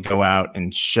am going to go out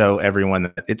and show everyone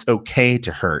that it's okay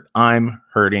to hurt. I'm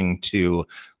hurting too.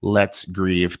 Let's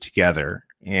grieve together.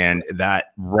 And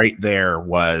that right there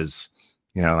was,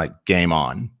 game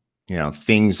on.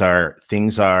 Things are,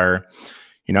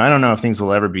 I don't know if things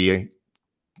will ever be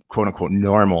quote unquote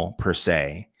normal per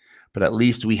se, but at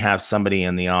least we have somebody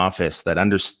in the office that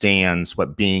understands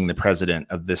what being the president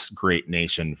of this great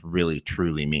nation really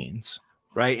truly means.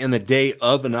 Right. And the day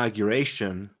of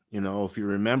inauguration, if you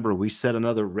remember, we set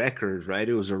another record, right?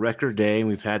 It was a record day, and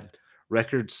we've had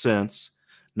records since.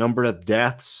 Number of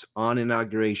deaths on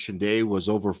inauguration day was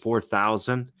over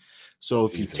 4,000. So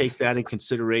if you take that in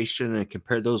consideration and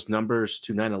compare those numbers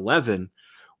to 9/11,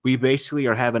 we basically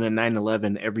are having a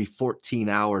 9/11 every 14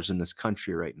 hours in this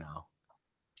country right now.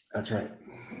 That's right.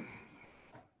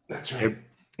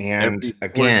 And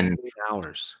again,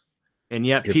 hours. And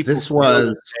yet if people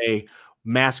say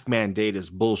mask mandate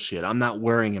is bullshit. I'm not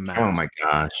wearing a mask. Oh my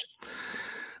gosh.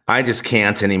 I just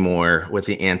can't anymore with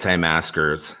the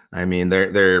anti-maskers. I mean,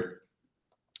 they're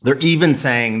even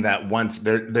saying that once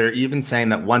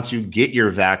you get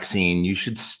your vaccine, you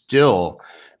should still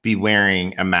be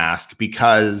wearing a mask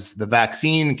because the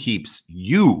vaccine keeps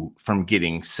you from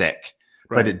getting sick,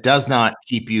 but it does not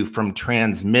keep you from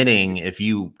transmitting. If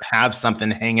you have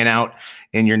something hanging out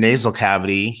in your nasal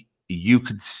cavity, the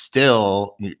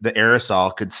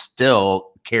aerosol could still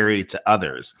carry to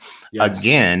others. Yes.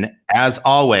 Again, as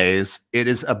always, it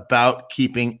is about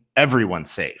keeping everyone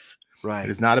safe. Right. It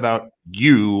is not about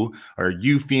you or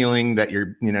you feeling that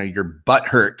your butt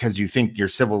hurt because you think your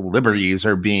civil liberties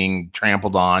are being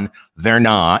trampled on. They're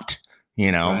not.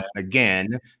 Right.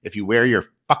 Again, if you wear your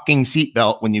fucking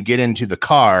seatbelt when you get into the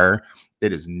car,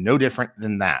 it is no different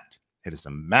than that. It is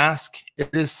a mask.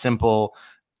 It is simple.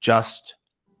 Just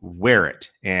wear it.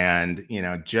 And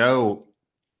Joe,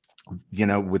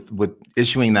 with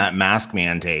issuing that mask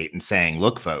mandate and saying,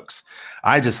 look, folks,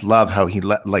 I just love how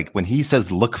when he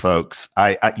says, look, folks,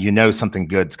 I something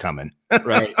good's coming.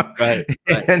 Right.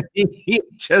 And and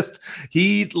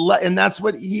that's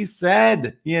what he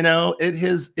said, he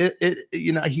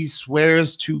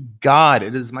swears to God,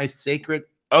 it is my sacred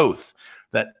oath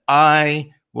that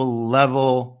I will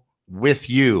level with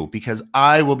you because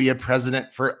I will be a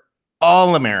president for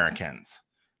all Americans.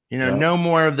 No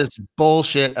more of this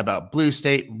bullshit about blue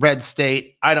state, red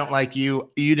state. I don't like you.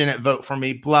 You didn't vote for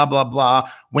me, blah, blah, blah.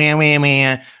 Wham, wham,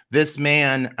 wham. This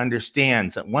man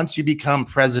understands that once you become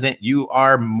president, you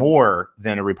are more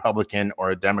than a Republican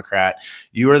or a Democrat.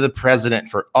 You are the president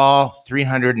for all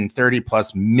 330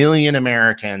 plus million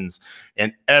Americans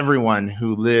and everyone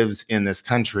who lives in this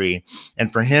country.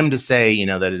 And for him to say,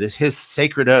 that it is his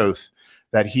sacred oath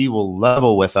that he will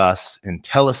level with us and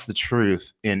tell us the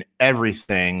truth in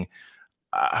everything.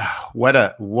 What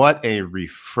a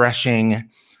refreshing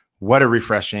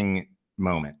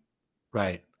moment.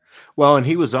 Right. Well, and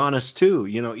he was honest too,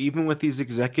 even with these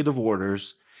executive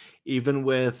orders, even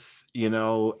with,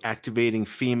 activating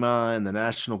FEMA and the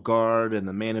National Guard and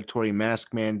the mandatory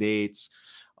mask mandates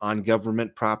on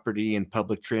government property and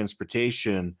public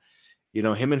transportation.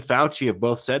 Him and Fauci have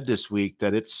both said this week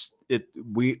that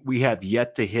we have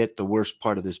yet to hit the worst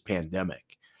part of this pandemic.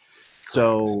 Correct.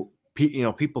 So,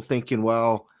 people thinking,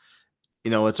 well,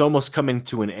 it's almost coming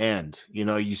to an end.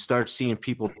 You start seeing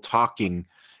people talking.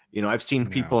 I've seen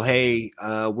people, hey,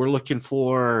 we're looking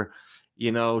for,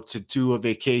 to do a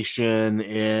vacation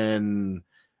in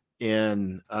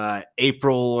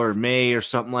April or May or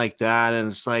something like that, and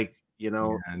it's like,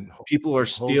 people are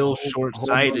still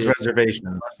short-sighted.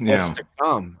 Reservations. What's to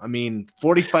come? I mean,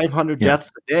 4,500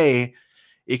 deaths a day.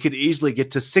 It could easily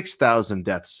get to 6,000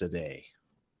 deaths a day.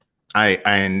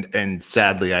 And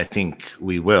sadly, I think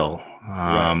we will.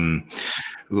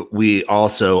 We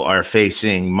also are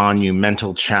facing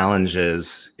monumental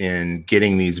challenges in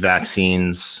getting these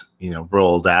vaccines,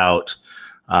 rolled out.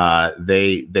 I'm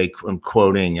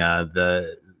quoting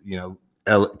the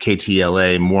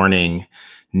KTLA morning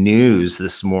news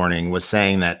this morning was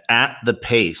saying that at the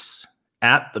pace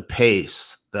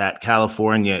that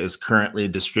California is currently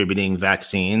distributing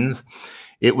vaccines,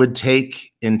 it would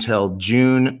take until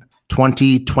June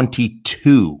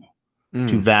 2022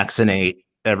 to vaccinate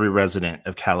every resident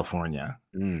of California.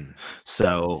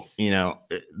 So,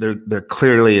 there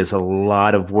clearly is a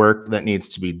lot of work that needs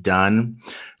to be done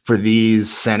for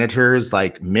these senators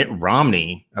like Mitt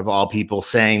Romney, of all people,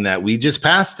 saying that we just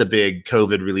passed a big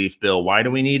COVID relief bill. Why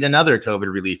do we need another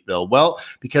COVID relief bill? Well,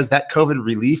 because that COVID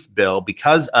relief bill,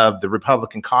 because of the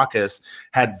Republican caucus,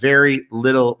 had very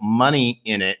little money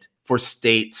in it for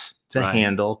states to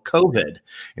handle COVID.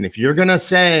 And if you're going to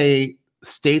say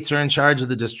states are in charge of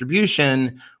the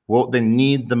distribution, well, they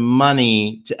need the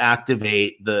money to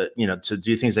activate to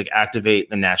do things like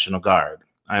activate the National Guard.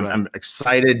 I'm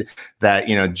excited that,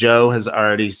 Joe has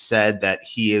already said that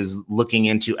he is looking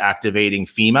into activating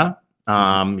FEMA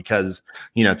because,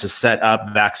 to set up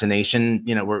vaccination,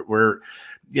 we're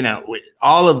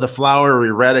all of the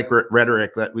flowery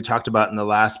rhetoric that we talked about in the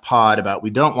last pod about, we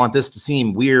don't want this to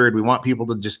seem weird. We want people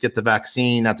to just get the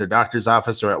vaccine at their doctor's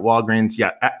office or at Walgreens.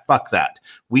 Yeah. Fuck that.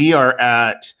 We are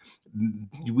at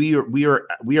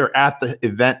the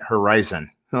event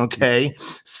horizon. Okay.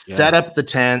 Set up the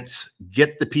tents,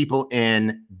 get the people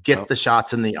in, get the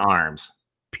shots in the arms,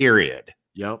 period.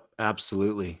 Yep.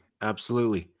 Absolutely.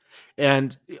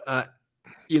 And,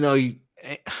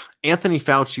 Anthony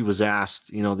Fauci was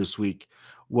asked, this week,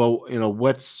 well,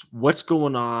 what's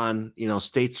going on?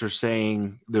 States are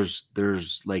saying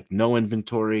there's like no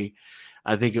inventory.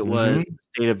 I think it was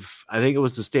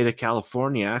the state of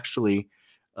California, actually.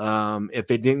 If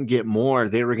they didn't get more,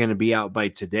 they were going to be out by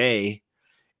today.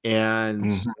 And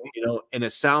Mhm. and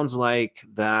it sounds like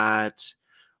that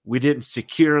we didn't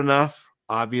secure enough.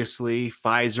 Obviously,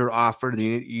 Pfizer offered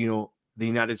the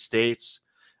United States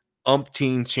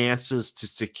umpteen chances to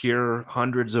secure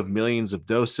hundreds of millions of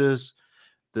doses.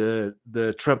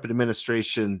 The Trump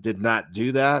administration did not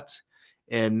do that,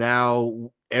 and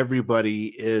now everybody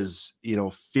is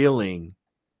feeling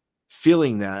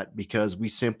that because we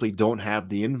simply don't have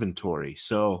the inventory.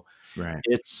 So Right.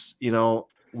 it's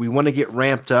we want to get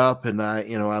ramped up, and I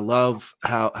love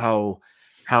how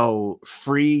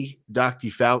free Dr.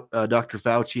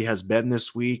 Fauci has been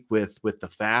this week with the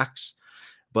facts,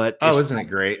 but Oh, isn't it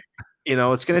great?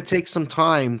 it's going to take some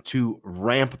time to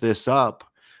ramp this up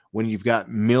when you've got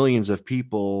millions of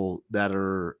people that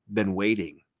are been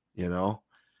waiting. Yeah.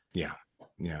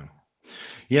 Yeah.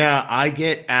 Yeah. I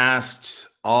get asked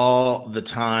all the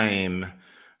time,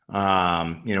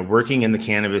 working in the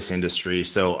cannabis industry.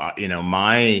 So,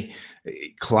 my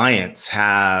clients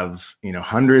have,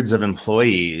 hundreds of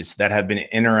employees that have been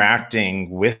interacting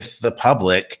with the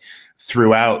public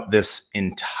throughout this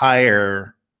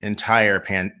entire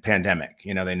pandemic.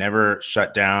 They never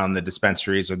shut down the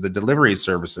dispensaries or the delivery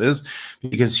services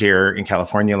because here in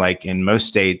California, like in most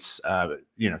states,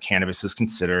 cannabis is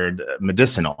considered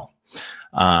medicinal.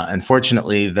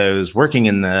 Unfortunately, those working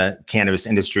in the cannabis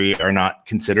industry are not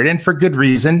considered, and for good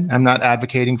reason. I'm not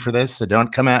advocating for this, so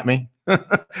don't come at me.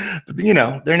 But,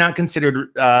 they're not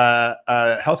considered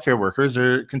healthcare workers;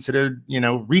 they're considered,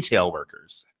 retail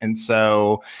workers. And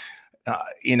so,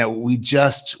 and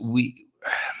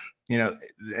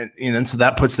so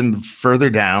that puts them further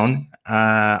down,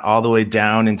 all the way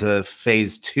down into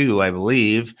phase 2, I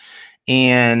believe.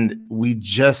 And we're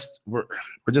just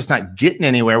not getting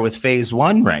anywhere with phase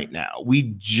 1 right now.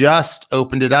 We just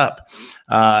opened it up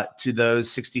to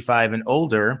those 65 and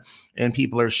older, and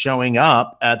people are showing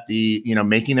up at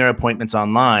making their appointments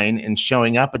online and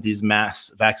showing up at these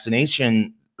mass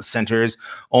vaccination centers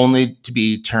only to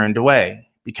be turned away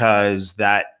because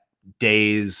that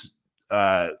day's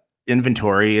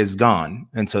inventory is gone.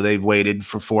 And so they've waited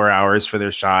for 4 hours for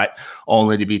their shot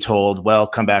only to be told, well,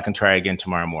 come back and try again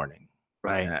tomorrow morning.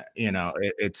 Right.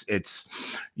 It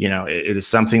is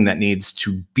something that needs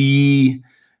to be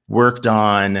worked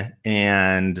on.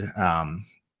 And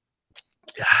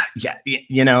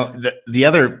the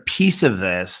other piece of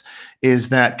this is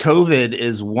that COVID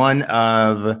is one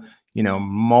of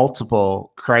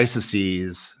multiple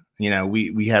crises.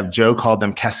 We have Joe called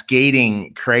them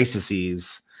cascading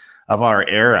crises of our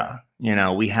era.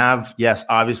 We have, yes,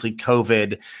 obviously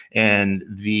COVID and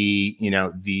the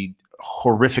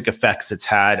horrific effects it's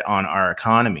had on our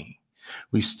economy.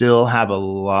 We still have a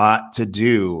lot to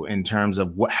do in terms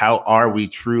of how are we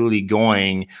truly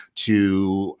going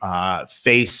to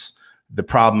face the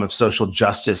problem of social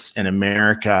justice in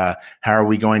America? How are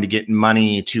we going to get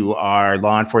money to our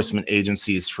law enforcement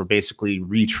agencies for basically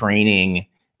retraining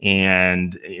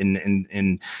and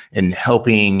in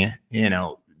helping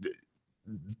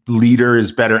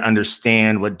leaders better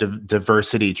understand what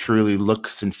diversity truly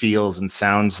looks and feels and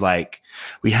sounds like?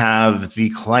 We have the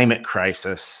climate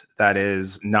crisis that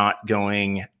is not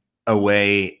going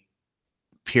away,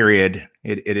 period.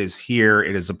 It is here.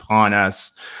 It is upon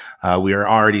us. We are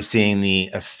already seeing the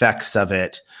effects of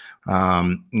it.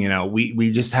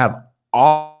 We just have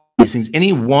all these things.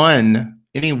 Any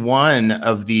one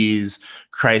of these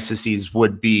crises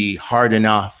would be hard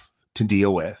enough to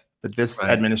deal with. But this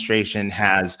administration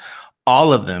has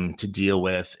all of them to deal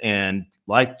with. And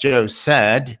like Joe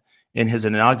said in his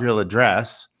inaugural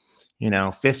address,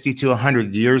 50 to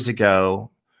 100 years ago,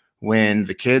 when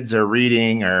the kids are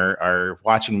reading or are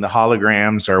watching the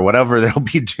holograms or whatever they'll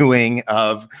be doing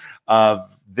of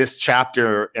this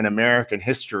chapter in American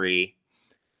history,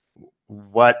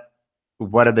 what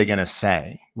are they going to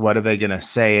say? What are they going to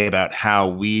say about how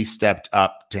we stepped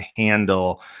up to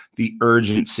handle the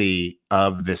urgency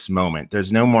of this moment?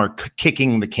 There's no more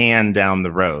kicking the can down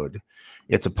the road.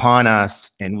 It's upon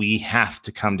us, and we have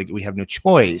to we have no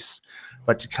choice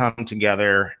but to come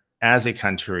together as a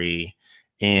country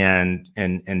and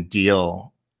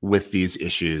deal with these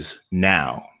issues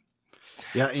now.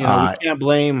 Yeah, we can't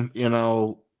blame,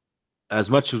 as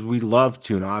much as we love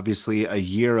to, and obviously a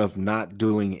year of not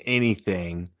doing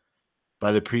anything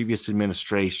by the previous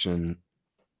administration,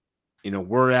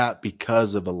 we're at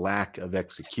because of a lack of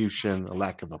execution, a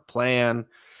lack of a plan.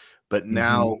 But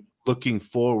now looking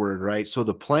forward, right? So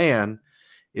the plan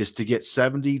is to get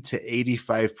 70 to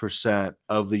 85%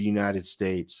 of the United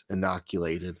States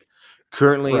inoculated.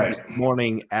 Currently, this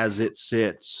morning, as it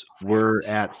sits, we're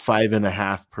at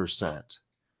 5.5%.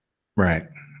 Right.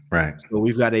 So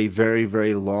we've got a very,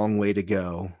 very long way to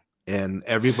go. and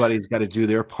everybody's got to do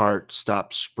their part.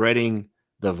 Stop spreading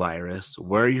the virus.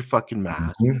 Wear your fucking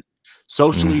mask. Mhm.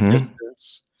 Socially Mhm.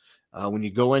 distance. When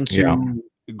you go Yeah. into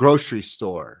the grocery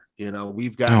store,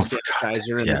 we've got Oh, for God's sanitizer sakes,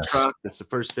 in the yes. truck. That's the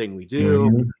first thing we do.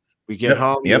 Mhm. We get Yep,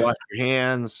 home, you yep. wash your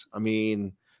hands. I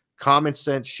mean, common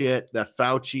sense shit that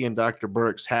Fauci and Dr.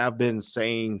 Birx have been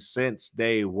saying since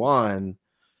day one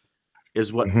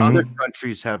is what other Mhm.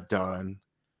 countries have done.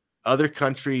 Other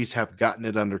countries have gotten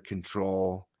it under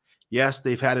control. Yes,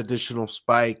 they've had additional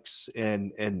spikes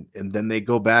and then they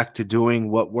go back to doing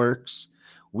what works.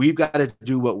 We've got to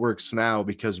do what works now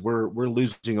because we're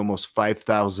losing almost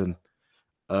 5,000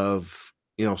 of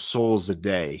souls a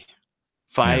day. Yeah.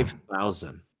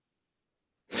 5,000.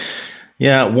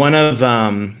 Yeah, one of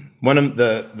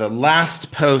the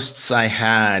last posts I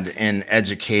had in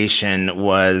education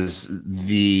was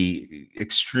the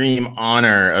extreme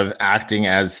honor of acting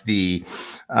as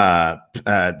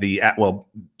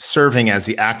serving as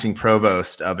the acting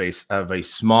provost of a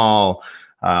small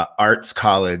arts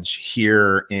college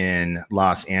here in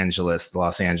Los Angeles, the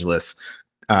Los Angeles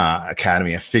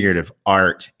Academy of Figurative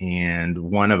Art, and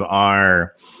one of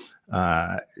our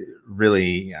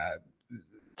really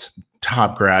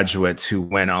top graduates who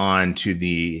went on to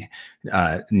the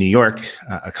New York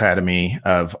Academy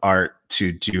of Art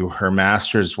to do her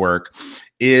master's work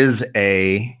is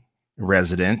a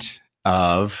resident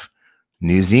of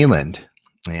New Zealand.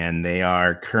 And they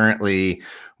are currently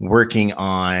working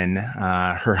on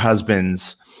her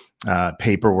husband's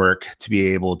paperwork to be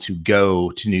able to go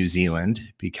to New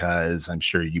Zealand, because I'm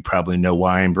sure you probably know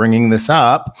why I'm bringing this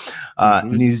up.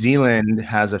 New Zealand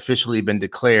has officially been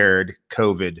declared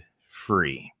COVID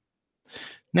free.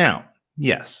 Now,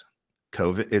 yes,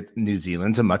 New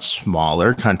Zealand's a much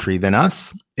smaller country than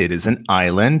us. It is an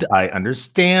island. I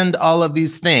understand all of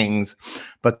these things,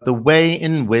 but the way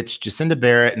in which Jacinda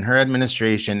Barrett and her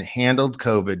administration handled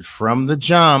COVID from the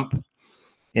jump,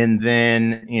 and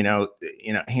then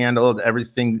handled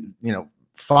everything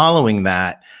following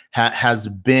that, has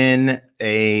been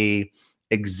a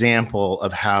example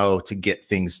of how to get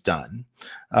things done.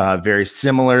 Very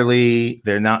similarly,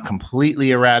 they're not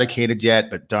completely eradicated yet,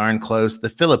 but darn close. The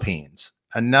Philippines,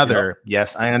 another,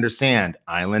 yes, I understand,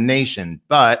 island nation,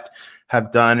 but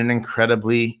have done an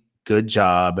incredibly good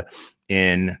job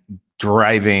in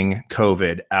driving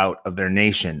COVID out of their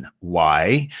nation.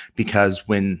 Why? Because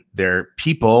when their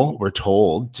people were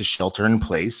told to shelter in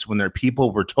place, when their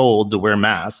people were told to wear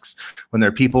masks, when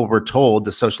their people were told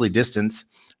to socially distance,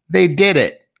 they did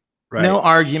it. Right. No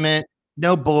argument,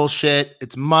 no bullshit.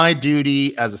 It's my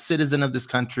duty as a citizen of this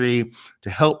country to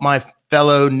help my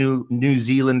fellow New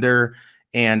Zealander,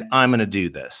 and I'm going to do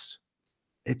this.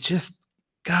 It just,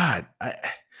 God,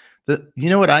 you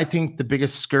know what I think the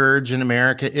biggest scourge in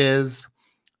America is?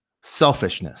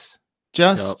 Selfishness.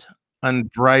 Just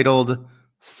unbridled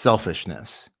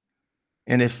selfishness.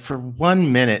 And if for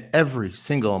 1 minute every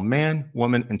single man,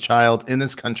 woman, and child in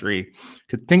this country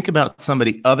could think about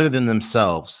somebody other than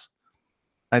themselves,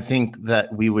 I think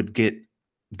that we would get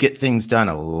things done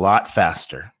a lot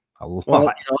faster. A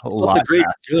lot the great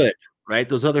faster. good, right?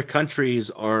 Those other countries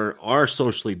are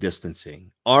socially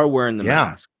distancing, are wearing the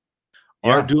mask,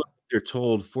 are doing what they're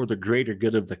told for the greater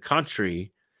good of the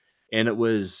country. And it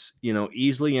was,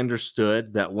 easily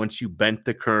understood that once you bent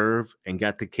the curve and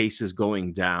got the cases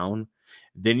going down,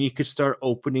 then you could start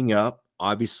opening up,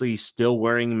 obviously still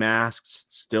wearing masks,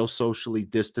 still socially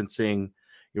distancing,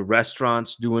 your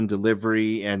restaurants doing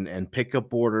delivery and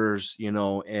pickup orders,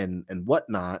 and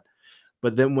whatnot.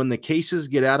 But then when the cases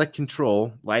get out of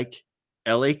control, like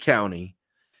LA County,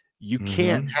 you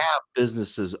can't have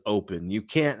businesses open. You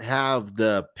can't have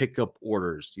the pickup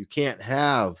orders. You can't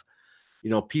have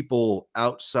people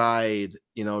outside,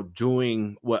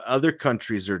 doing what other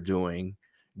countries are doing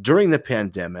during the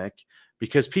pandemic,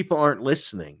 because people aren't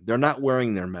listening. They're not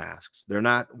wearing their masks. They're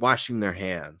not washing their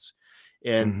hands.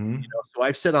 And so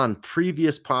I've said on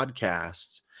previous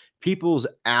podcasts, people's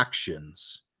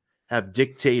actions have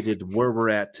dictated where we're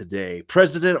at today.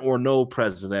 President or no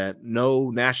president,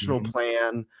 no national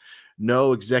plan,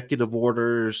 no executive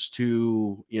orders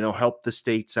to, help the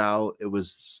states out. It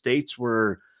was states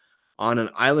were on an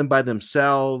island by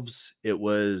themselves. It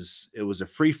was a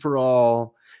free for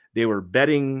all. They were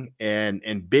betting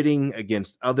and bidding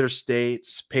against other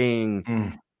states,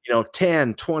 paying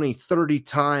 10, 20, 30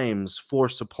 times for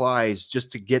supplies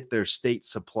just to get their state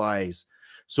supplies.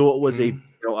 So it was a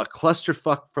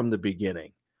clusterfuck from the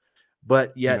beginning.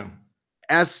 But yet,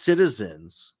 as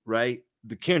citizens, right,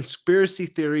 the conspiracy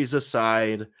theories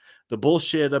aside, the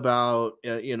bullshit about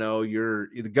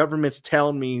the government's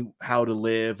telling me how to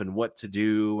live and what to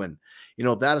do, and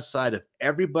that aside, if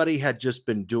everybody had just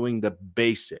been doing the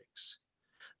basics,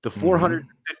 the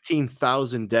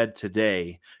 415,000 dead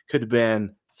today could have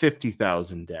been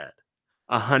 50,000 dead,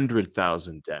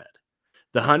 100,000 dead.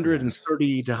 The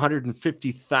 130 to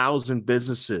 150,000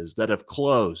 businesses that have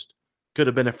closed could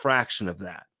have been a fraction of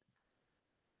that.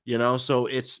 So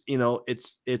it's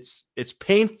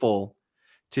painful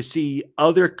to see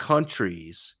other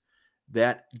countries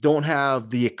that don't have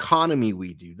the economy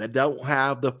we do, that don't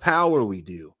have the power we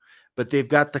do, but they've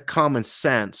got the common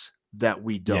sense that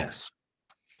we don't. Yes.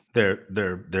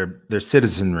 Their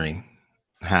citizenry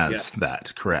has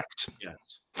that, correct? Yes.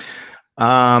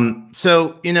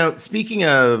 So, speaking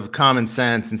of common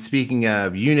sense and speaking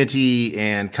of unity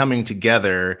and coming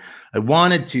together, I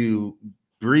wanted to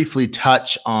briefly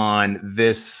touch on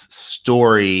this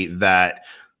story that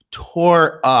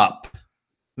tore up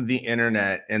the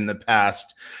internet in the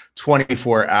past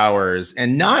 24 hours,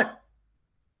 and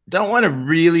don't want to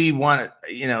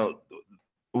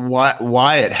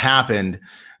why it happened,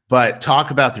 but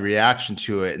talk about the reaction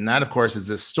to it. And that, of course, is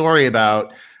this story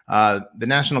about the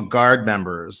National Guard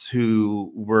members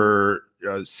who were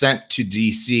sent to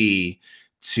DC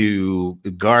to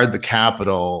guard the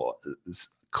Capitol.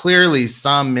 Clearly,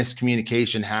 some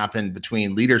miscommunication happened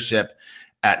between leadership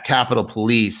at Capitol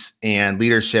Police and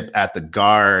leadership at the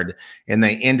Guard, and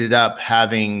they ended up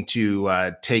having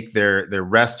to take their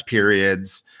rest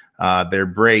periods, their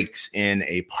breaks in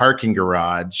a parking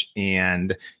garage.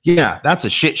 And yeah, that's a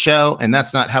shit show, and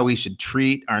that's not how we should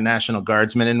treat our National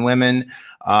Guardsmen and women.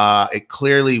 It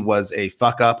clearly was a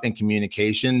fuck up in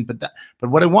communication, but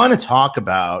what I want to talk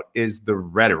about is the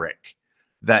rhetoric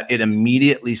that it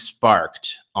immediately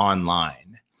sparked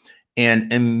online,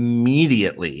 and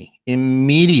immediately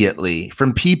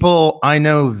from people I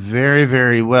know very,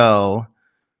 very well,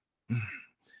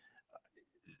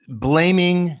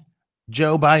 blaming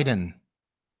Joe Biden.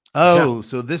 So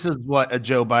this is what a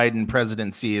Joe Biden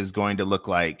presidency is going to look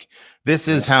like. This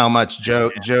is how much Joe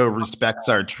respects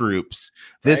our troops.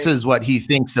 This is what he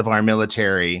thinks of our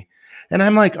military. And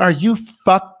I'm like, are you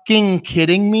fucking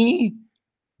kidding me?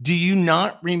 Do you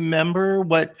not remember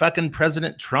what fucking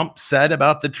President Trump said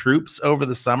about the troops over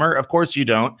the summer? Of course you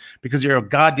don't, because you're a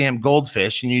goddamn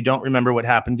goldfish and you don't remember what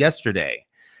happened yesterday.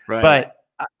 Right. But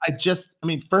I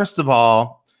mean, first of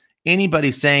all, anybody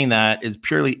saying that is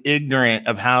purely ignorant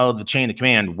of how the chain of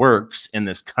command works in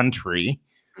this country.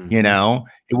 Mm-hmm.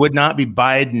 It would not be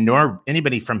Biden nor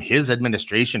anybody from his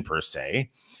administration per se.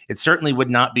 It certainly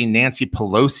would not be Nancy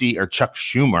Pelosi or Chuck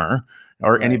Schumer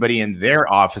or anybody in their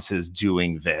offices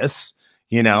doing this.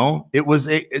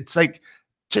 It's like,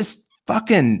 just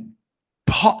fucking,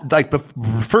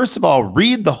 first of all,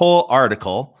 read the whole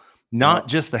article, not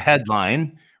just the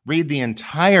headline. Read the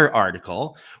entire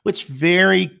article, which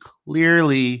very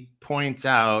clearly points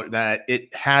out that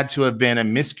it had to have been a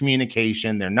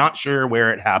miscommunication. They're not sure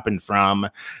where it happened from,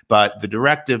 but the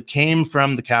directive came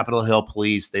from the Capitol Hill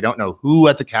Police. They don't know who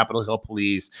at the Capitol Hill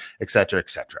Police, et cetera, et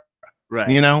cetera. Right.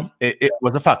 It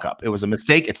was a fuck up. It was a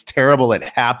mistake. It's terrible. It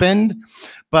happened,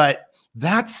 but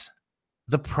that's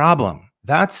the problem.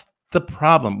 That's the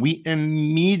problem. We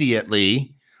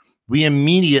immediately,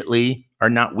 or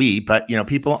not we, but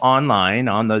people online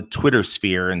on the Twitter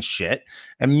sphere and shit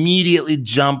immediately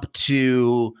jump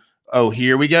to, oh,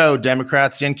 here we go.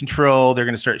 Democrats in control. They're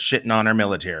going to start shitting on our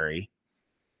military.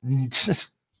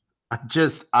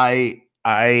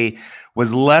 I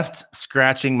was left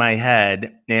scratching my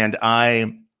head, and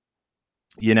I,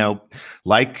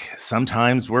 like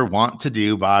sometimes we're wont to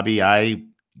do, Bobby, I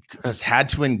just had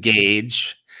to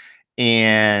engage,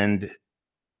 and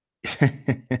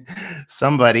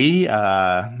somebody,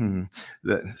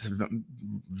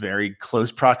 very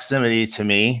close proximity to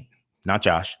me, not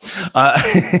Josh,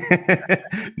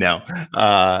 no,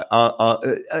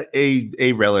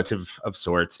 a relative of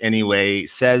sorts anyway,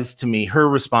 says to me, her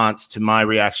response to my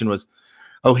reaction was,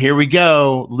 oh, here we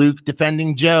go, Luke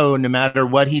defending Joe no matter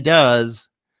what he does.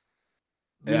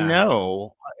 Yeah.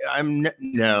 No, I'm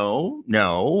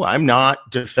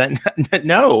not defending.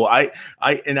 No, I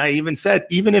even said,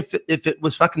 even if it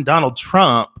was fucking Donald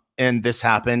Trump and this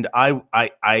happened, I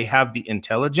have the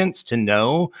intelligence to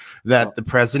know that the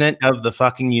president of the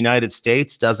fucking United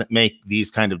States doesn't make these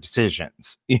kind of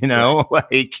decisions.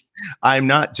 Like, I'm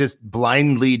not just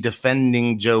blindly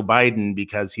defending Joe Biden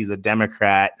because he's a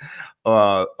Democrat.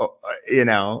 I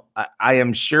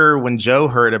am sure when Joe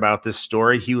heard about this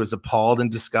story, he was appalled and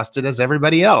disgusted as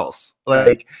everybody else.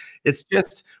 Like, it's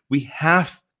just, we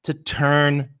have to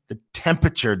turn the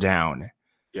temperature down.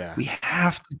 Yeah. We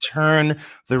have to turn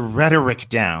the rhetoric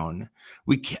down.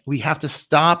 We have to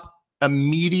stop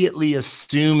immediately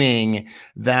assuming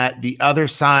that the other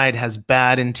side has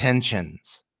bad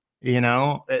intentions.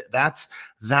 That's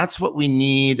what we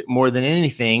need more than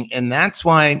anything. And that's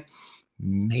why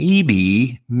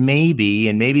maybe,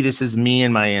 and maybe this is me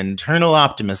and my internal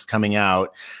optimist coming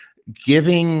out,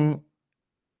 giving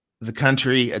the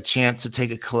country a chance to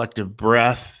take a collective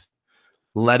breath,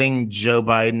 letting Joe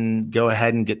Biden go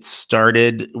ahead and get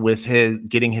started with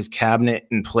getting his cabinet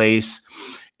in place,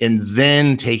 and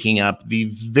then taking up the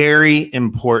very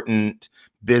important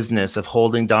business of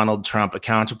holding Donald Trump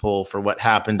accountable for what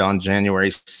happened on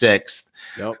January 6th.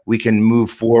 Yep. We can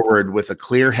move forward with a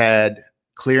clear head,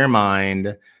 clear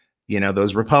mind.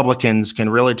 Those Republicans can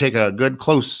really take a good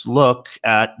close look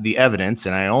at the evidence.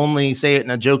 And I only say it in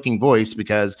a joking voice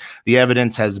because the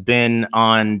evidence has been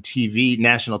on TV,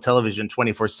 national television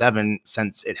 24/7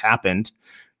 since it happened.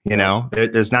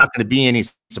 There's not going to be any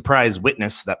surprise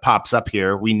witness that pops up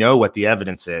here. We know what the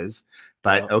evidence is.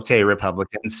 But okay,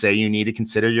 Republicans, say you need to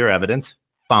consider your evidence.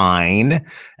 Fine.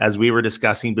 As we were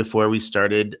discussing before we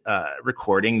started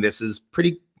recording, this is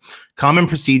pretty common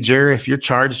procedure. If you're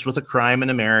charged with a crime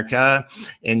in America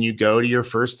and you go to your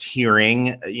first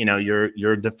hearing,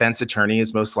 your defense attorney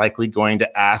is most likely going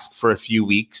to ask for a few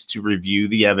weeks to review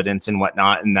the evidence and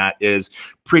whatnot. And that is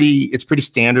pretty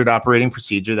standard operating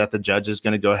procedure that the judge is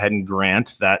going to go ahead and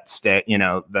grant that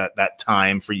that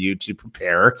time for you to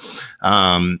prepare.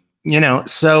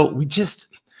 So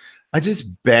I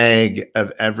just beg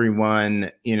of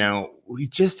everyone, we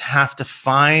just have to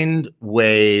find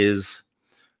ways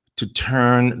to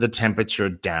turn the temperature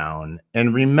down.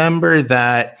 And remember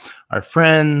that our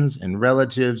friends and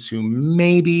relatives who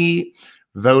maybe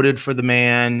voted for the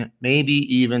man, maybe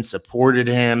even supported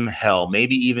him, hell,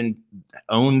 maybe even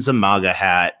owns a MAGA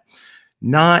hat,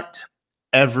 not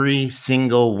every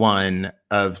single one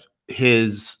of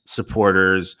his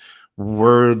supporters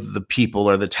were the people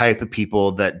or the type of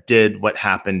people that did what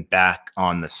happened back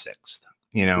on the 6th.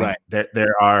 Right.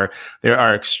 There are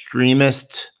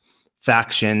extremist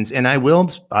factions, and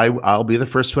I'll be the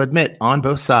first to admit, on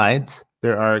both sides,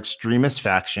 there are extremist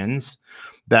factions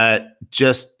that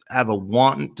just have a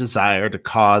wanton desire to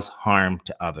cause harm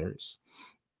to others.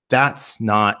 That's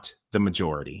not the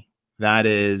majority. That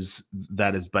is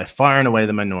by far and away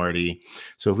the minority.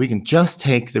 So if we can just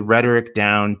take the rhetoric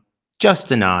down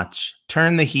just a notch,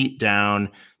 turn the heat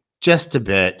down just a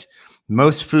bit.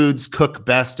 Most foods cook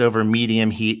best over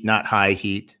medium heat, not high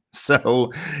heat.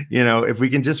 So, if we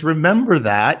can just remember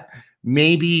that,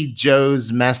 maybe Joe's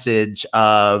message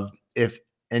of if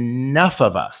enough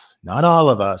of us, not all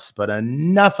of us, but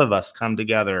enough of us come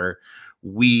together,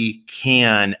 we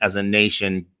can, as a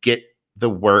nation, get the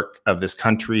work of this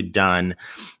country done,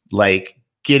 like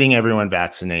getting everyone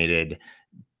vaccinated,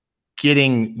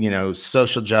 getting,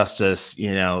 social justice,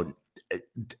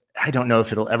 I don't know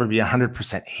if it'll ever be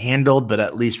 100% handled, but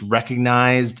at least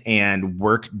recognized and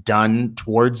work done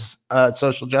towards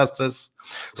social justice,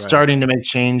 starting to make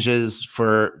changes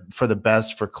for the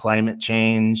best for climate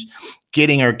change,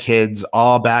 getting our kids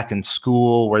all back in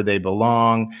school where they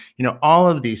belong, all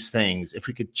of these things. If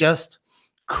we could just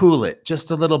cool it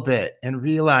just a little bit and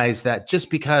realize that just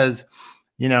because,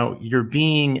 you're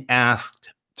being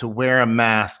asked to wear a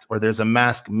mask or there's a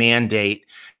mask mandate,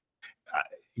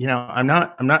 I'm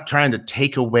not trying to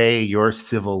take away your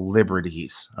civil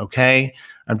liberties. Okay.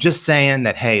 I'm just saying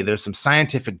that, hey, there's some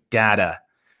scientific data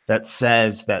that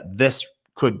says that this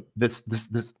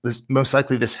most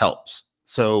likely this helps.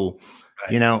 So,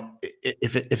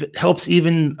 if it helps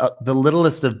even the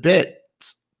littlest of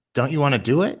bits, don't you want to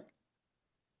do it?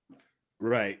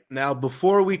 Right. Now,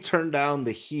 before we turn down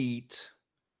the heat,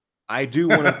 I do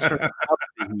want to turn up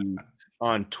the heat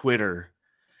on Twitter.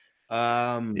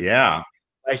 Yeah.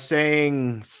 By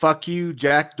saying, fuck you,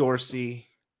 Jack Dorsey.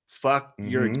 Fuck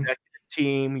your executive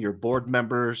team, your board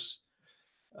members.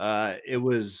 It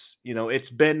was, it's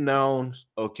been known.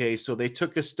 Okay, so they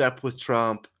took a step with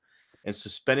Trump and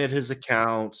suspended his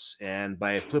accounts. And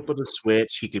by a flip of the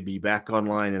switch, he could be back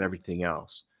online and everything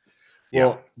else.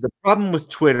 Well, the problem with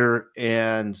Twitter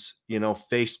and,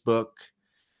 Facebook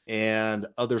and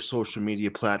other social media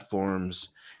platforms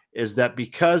is that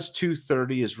because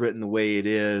 230 is written the way it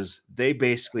is, they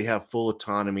basically have full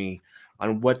autonomy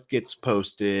on what gets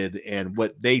posted and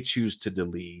what they choose to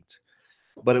delete.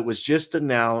 But it was just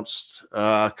announced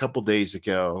a couple days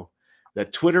ago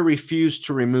that Twitter refused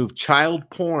to remove child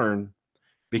porn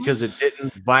because it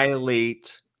didn't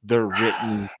violate their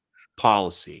written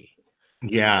policy.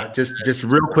 Yeah, just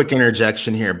real quick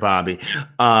interjection here, Bobby.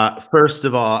 First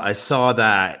of all, I saw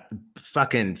that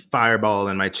fucking fireball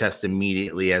in my chest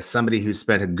immediately. As somebody who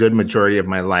spent a good majority of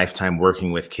my lifetime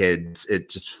working with kids, it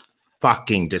just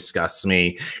fucking disgusts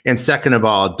me. And second of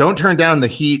all, don't turn down the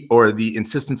heat or the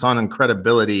insistence on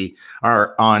credibility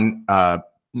or on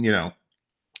you know,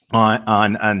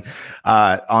 on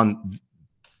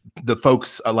the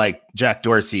folks like Jack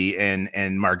Dorsey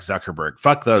and Mark Zuckerberg.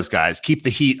 Fuck those guys. Keep the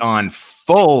heat on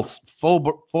full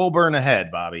burn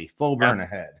ahead, Bobby. Full burn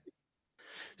ahead.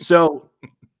 So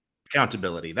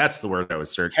accountability. That's the word I was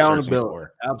searching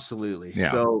for. Absolutely.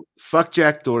 Yeah. So fuck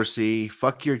Jack Dorsey.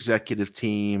 Fuck your executive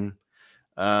team.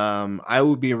 I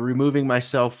will be removing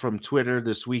myself from Twitter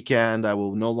this weekend. I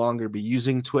will no longer be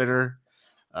using Twitter.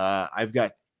 I've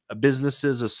got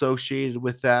businesses associated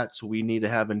with that, so we need to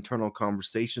have internal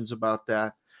conversations about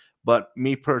that. But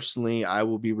me personally, I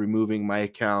will be removing my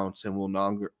accounts and will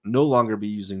no longer be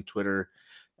using Twitter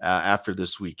after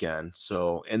this weekend.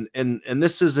 So, and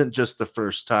this isn't just the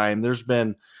first time. There's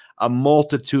been a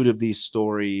multitude of these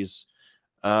stories,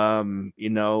 you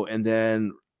know, and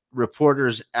then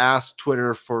reporters ask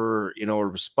Twitter for, you know, a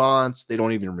response. They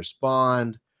don't even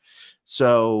respond.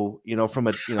 So, you know, from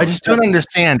a, you know, I just don't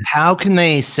understand. How can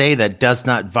they say that does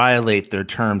not violate their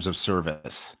terms of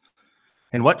service?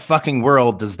 In what fucking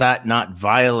world does that not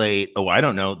violate? Oh, I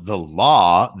don't know, the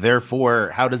law.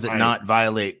 Therefore, how does it not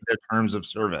violate their terms of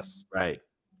service? Right.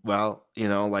 Well, you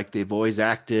know, like they've always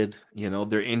acted, you know,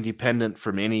 they're independent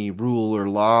from any rule or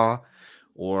law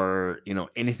or, you know,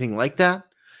 anything like that.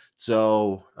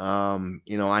 So,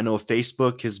 you know, I know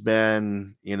Facebook has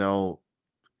been, you know,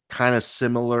 kind of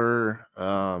similar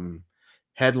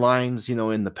headlines, you know,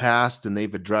 in the past, and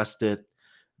they've addressed it.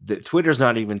 That Twitter's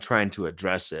not even trying to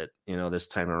address it, you know, this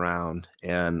time around.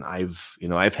 And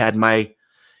I've had my,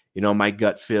 you know, my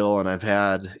gut feel, and I've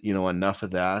had, you know, enough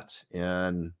of that,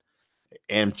 and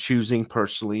am choosing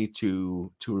personally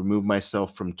to remove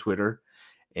myself from Twitter.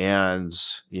 And,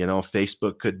 you know,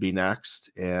 Facebook could be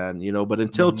next. And, you know, but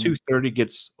until 230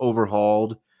 gets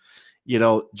overhauled, you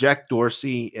know, Jack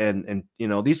Dorsey and you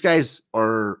know, these guys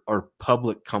are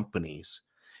public companies,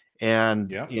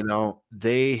 and you know,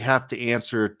 they have to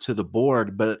answer to the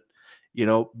board, but you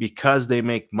know, because they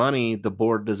make money, the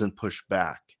board doesn't push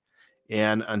back.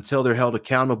 And until they're held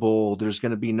accountable, there's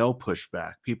going to be no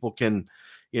pushback. People can,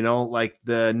 you know, like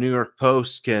the New York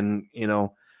Post can, you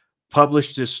know,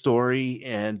 publish this story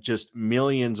and just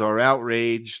millions are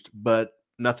outraged, but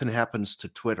nothing happens to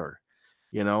Twitter.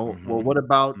 You know, well, what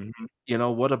about, you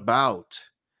know, what about,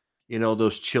 you know,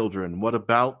 those children? What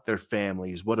about their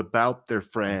families? What about their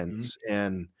friends?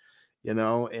 And, you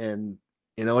know,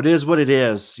 it is what it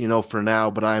is, you know, for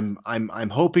now, but I'm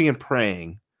hoping and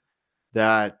praying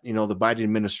that, you know, the Biden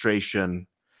administration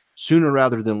sooner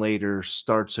rather than later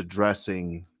starts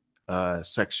addressing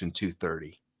Section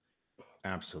 230.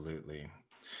 Absolutely.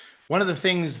 One of the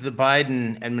things the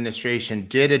Biden administration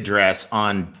did address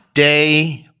on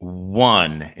day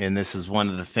one, and this is one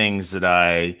of the things that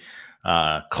I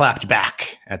clapped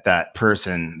back at that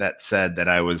person that said that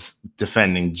I was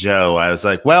defending Joe. I was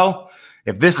like, well,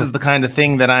 if this is the kind of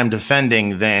thing that I'm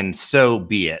defending, then so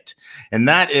be it. And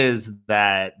that is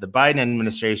that the Biden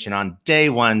administration on day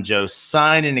one, Joe,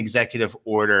 signed an executive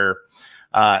order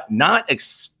not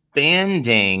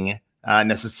expanding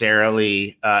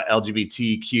necessarily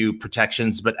LGBTQ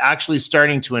protections, but actually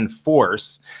starting to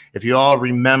enforce. If you all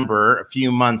remember a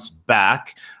few months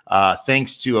back,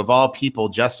 thanks to, of all people,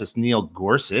 Justice Neil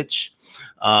Gorsuch,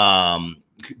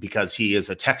 because he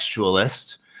is a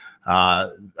textualist,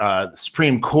 the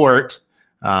Supreme Court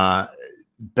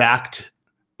backed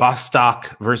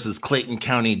Bostock versus Clayton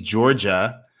County,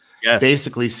 Georgia,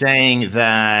 basically saying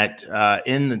that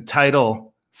in the Title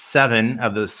 7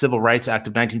 of the Civil Rights Act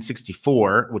of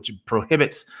 1964, which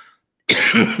prohibits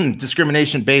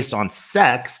discrimination based on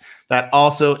sex, that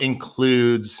also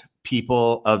includes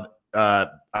people of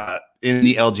in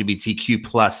the LGBTQ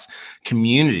plus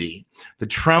community. The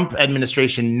Trump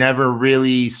administration never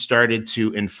really started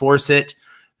to enforce it.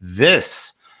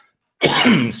 This,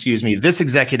 excuse me, this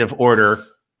executive order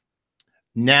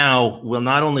now will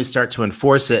not only start to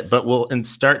enforce it, but will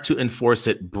start to enforce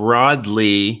it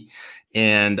broadly.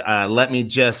 And let me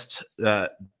just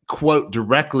quote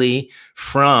directly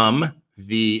from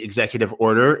the executive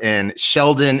order. And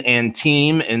Sheldon and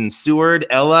team in Seward,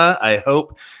 Ella, I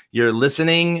hope you're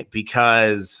listening,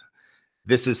 because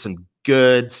this is some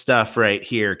good stuff right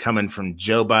here coming from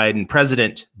Joe Biden,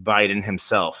 President Biden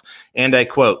himself. And I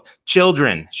quote,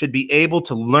 "Children should be able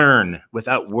to learn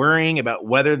without worrying about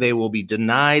whether they will be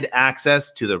denied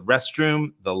access to the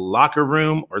restroom, the locker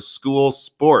room, or school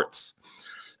sports."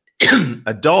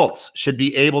 Adults should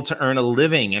be able to earn a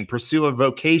living and pursue a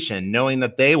vocation, knowing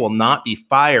that they will not be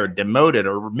fired, demoted,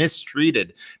 or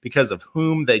mistreated because of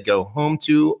whom they go home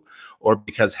to, or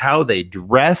because how they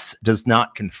dress does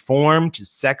not conform to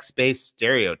sex-based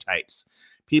stereotypes.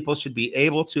 People should be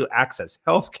able to access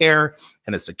health care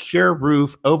and a secure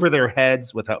roof over their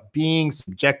heads without being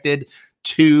subjected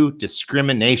to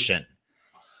discrimination.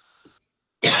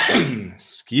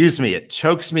 Excuse me, it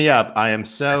chokes me up. I am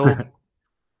so...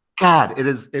 God, it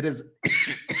is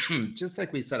just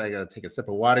like we said. I got to take a sip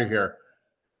of water here.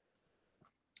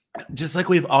 Just like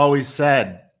we've always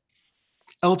said,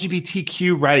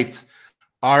 LGBTQ rights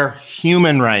are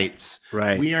human rights.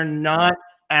 Right. We are not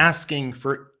asking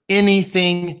for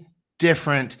anything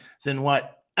different than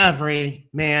what every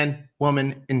man,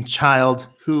 woman, and child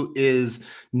who is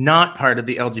not part of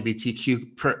the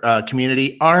LGBTQ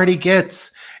community already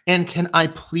gets. And can I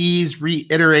please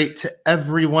reiterate to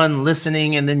everyone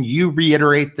listening, and then you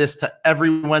reiterate this to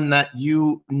everyone that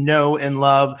you know and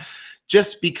love,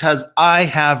 just because I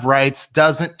have rights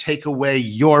doesn't take away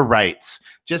your rights.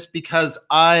 Just because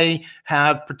I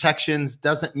have protections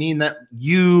doesn't mean that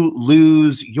you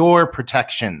lose your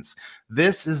protections.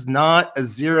 This is not a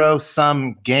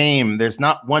zero-sum game. There's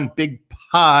not one big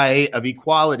pie of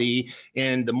equality,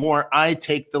 and the more I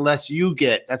take, the less you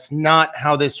get. That's not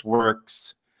how this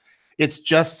works. It's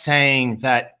just saying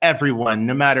that everyone,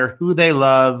 no matter who they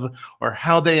love or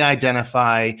how they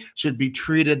identify, should be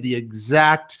treated the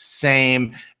exact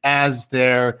same as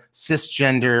their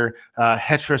cisgender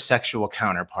heterosexual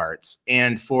counterparts.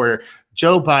 And for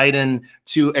Joe Biden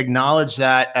to acknowledge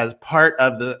that as part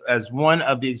of as one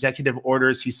of the executive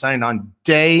orders he signed on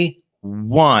day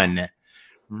one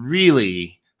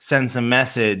really sends a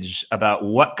message about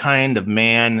what kind of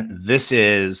man this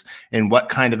is and what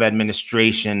kind of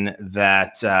administration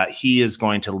that he is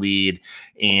going to lead.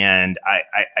 And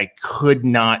I could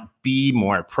not be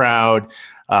more proud.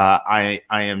 I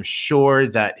am sure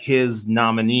that his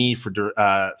nominee for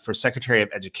Secretary of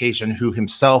Education, who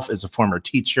himself is a former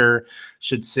teacher,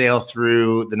 should sail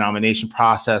through the nomination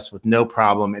process with no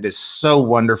problem. It is so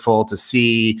wonderful to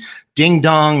see ding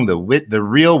dong, the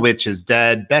real witch is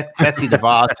dead. Betsy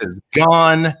DeVos is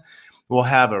gone. We'll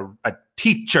have a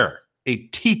teacher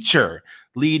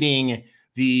leading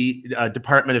the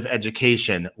Department of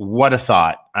Education. What a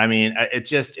thought. I mean,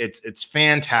 it's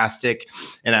fantastic.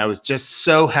 And I was just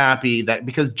so happy that,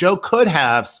 because Joe could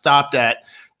have stopped at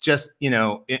just,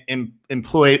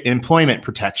 employment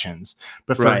protections,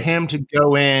 but for him to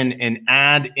go in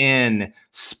and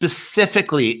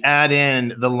specifically add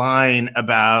in the line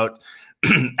about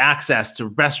access to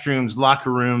restrooms,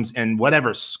 locker rooms, and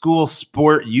whatever school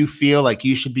sport you feel like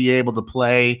you should be able to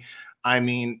play. I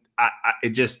mean,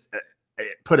 it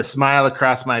put a smile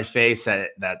across my face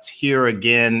that's here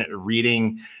again,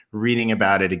 reading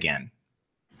about it again.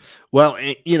 Well,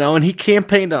 and he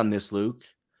campaigned on this, Luke,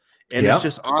 and it's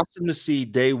just awesome to see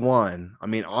day one. I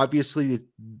mean, obviously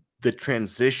the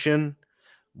transition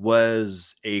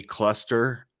was a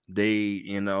cluster.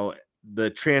 The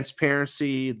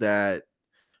transparency that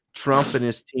Trump and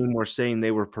his team were saying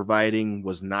they were providing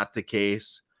was not the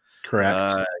case.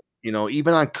 Correct.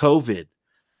 Even on COVID,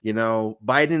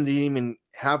 Biden didn't even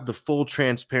have the full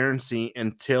transparency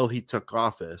until he took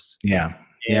office. Yeah.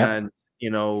 And,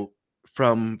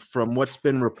 from what's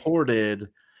been reported,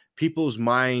 people's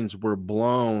minds were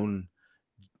blown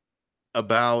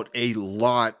about a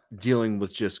lot dealing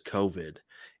with just COVID.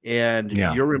 And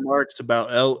your remarks about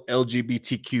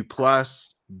LGBTQ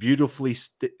plus, beautifully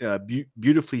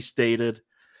stated,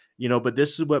 but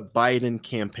this is what Biden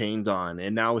campaigned on.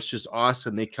 And now it's just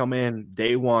awesome. They come in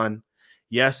day one.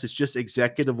 Yes, it's just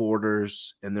executive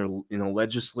orders, and their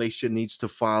legislation needs to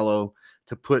follow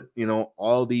to put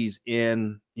all these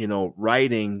in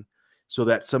writing, so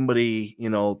that somebody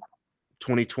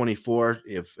 2024,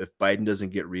 if Biden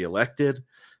doesn't get reelected,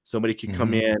 somebody can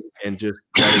come in and just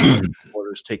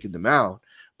orders taking them out.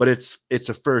 But it's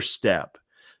a first step.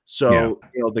 So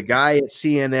the guy at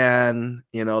CNN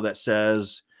that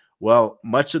says, well,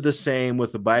 much of the same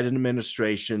with the Biden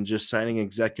administration, just signing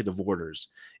executive orders.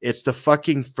 It's the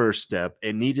fucking first step.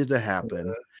 It needed to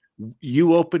happen.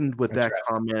 You opened with that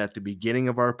comment at the beginning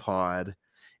of our pod.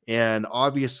 And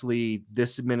obviously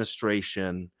this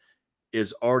administration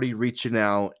is already reaching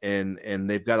out, and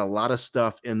they've got a lot of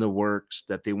stuff in the works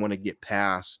that they want to get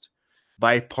passed,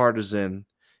 bipartisan.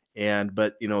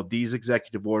 But these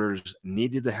executive orders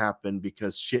needed to happen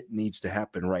because shit needs to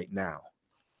happen right now.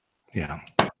 Yeah.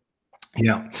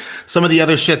 Some of the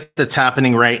other shit that's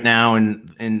happening right now,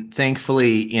 and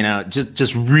thankfully,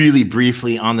 just really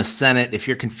briefly on the Senate, if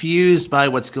you're confused by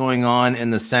what's going on in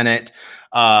the Senate,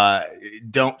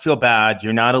 don't feel bad.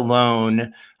 You're not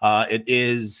alone. It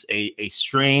is a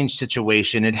strange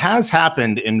situation. It has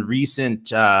happened in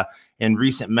recent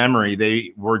memory.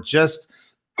 They were just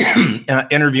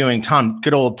interviewing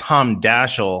good old Tom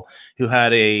Daschle, who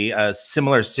had a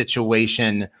similar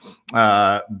situation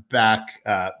back,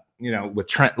 with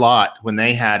Trent Lott when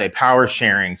they had a power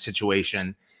sharing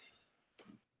situation.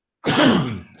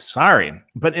 Sorry.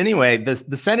 But anyway,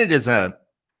 the Senate is a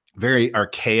very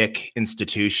archaic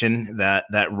institution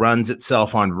that runs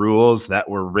itself on rules that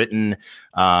were written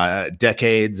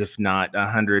decades, if not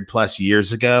 100+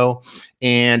 years ago.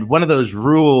 And one of those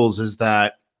rules is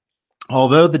that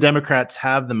although the Democrats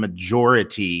have the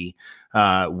majority,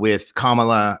 with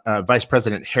Vice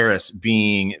President Harris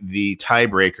being the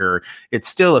tiebreaker, it's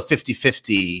still a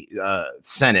 50-50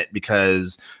 Senate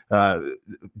because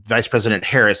Vice President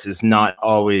Harris is not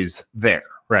always there,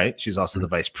 right? She's also the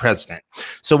vice president.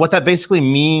 So what that basically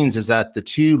means is that the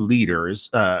two leaders,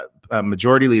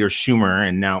 Majority Leader Schumer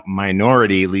and now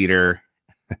Minority Leader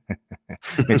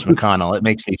Mitch McConnell, it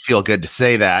makes me feel good to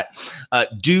say that,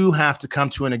 do have to come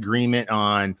to an agreement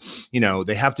on,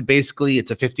 they have to basically,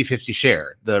 it's a 50-50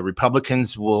 share. The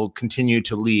Republicans will continue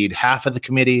to lead half of the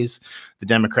committees. The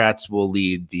Democrats will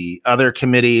lead the other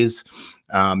committees.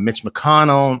 Mitch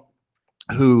McConnell,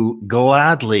 who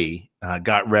gladly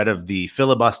got rid of the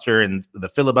filibuster, and the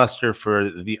filibuster for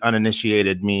the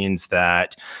uninitiated means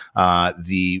that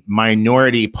the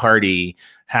minority party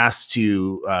has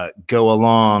to go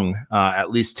along,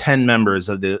 at least 10 members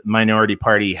of the minority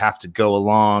party have to go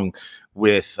along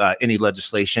with any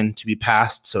legislation to be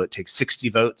passed. So it takes 60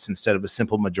 votes instead of a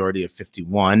simple majority of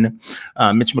 51.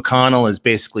 Mitch McConnell is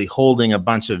basically holding a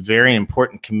bunch of very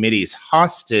important committees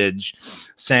hostage,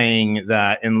 saying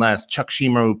that unless Chuck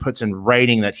Schumer puts in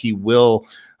writing that he will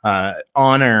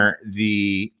honor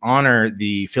the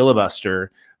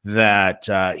filibuster,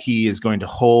 that he is going to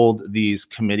hold these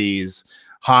committees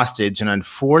hostage. And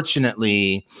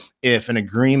unfortunately, if an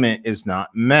agreement is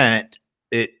not met,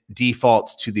 it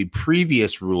defaults to the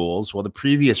previous rules. Well, the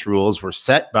previous rules were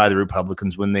set by the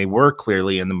Republicans when they were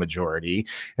clearly in the majority.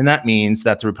 And that means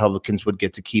that the Republicans would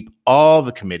get to keep all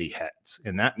the committee heads.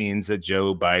 And that means that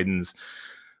Joe Biden's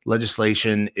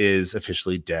legislation is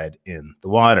officially dead in the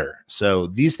water. So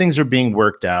these things are being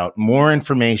worked out. More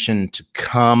information to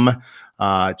come.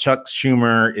 Chuck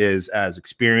Schumer is as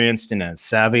experienced and as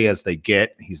savvy as they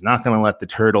get. He's not going to let the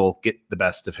turtle get the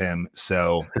best of him.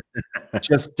 So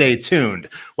just stay tuned.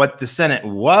 What the Senate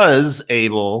was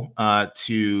able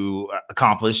to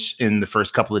accomplish in the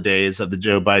first couple of days of the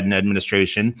Joe Biden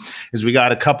administration is we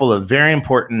got a couple of very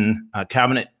important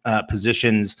cabinet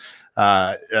positions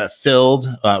filled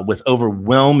with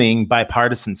overwhelming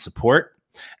bipartisan support.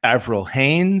 Avril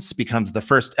Haines becomes the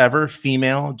first ever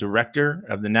female director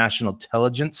of the National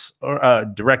Intelligence,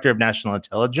 Director of National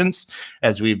Intelligence.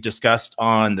 As we've discussed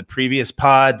on the previous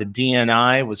pod, the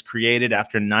DNI was created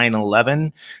after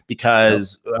 9/11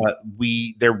 because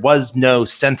there was no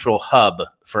central hub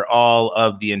for all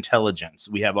of the intelligence.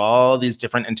 We have all these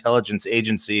different intelligence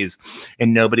agencies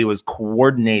and nobody was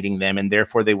coordinating them, and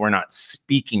therefore they were not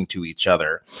speaking to each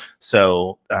other.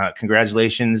 So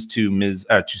congratulations to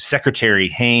Secretary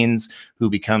Haines, who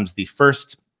becomes the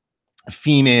first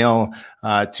female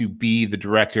to be the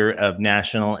Director of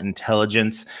National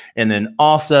Intelligence. And then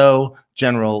also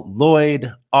General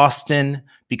Lloyd Austin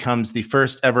becomes the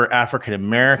first ever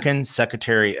African-American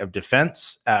Secretary of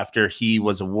Defense after he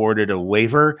was awarded a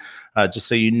waiver. Just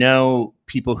so you know,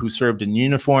 people who served in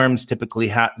uniforms typically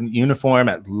have uniform,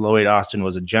 as Lloyd Austin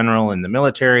was a general in the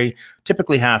military,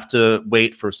 typically have to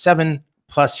wait for 7+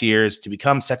 years to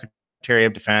become Secretary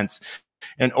of Defense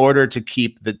in order to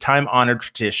keep the time-honored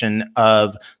tradition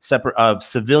of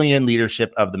civilian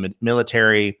leadership of the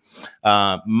military,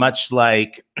 much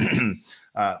like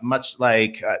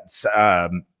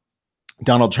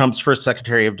Donald Trump's first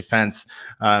Secretary of Defense,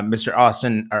 Mr.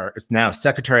 Austin, or now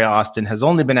Secretary Austin, has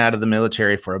only been out of the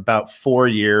military for about 4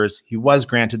 years. He was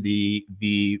granted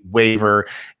the waiver,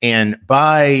 and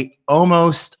by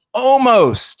almost,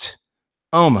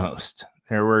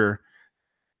 there were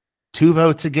 2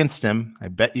 votes against him. I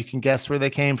bet you can guess where they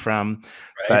came from.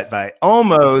 Right. But by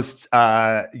almost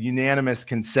unanimous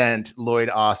consent, Lloyd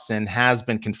Austin has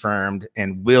been confirmed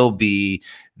and will be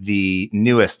the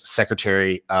newest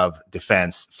Secretary of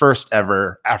Defense, first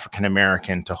ever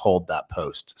African-American to hold that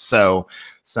post. So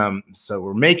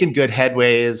we're making good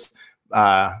headways.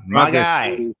 My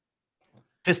guy,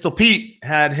 Pistol Pete,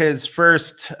 had his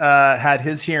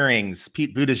hearings.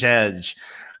 Pete Buttigieg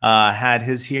had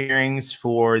his hearings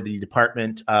for the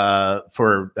department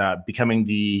for becoming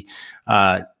the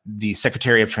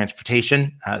Secretary of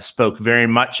Transportation. Spoke very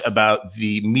much about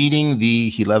the meeting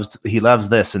he loves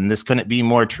this, and this couldn't be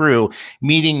more true,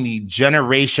 meeting the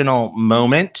generational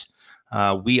moment.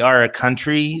 We are a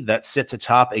country that sits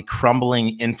atop a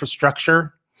crumbling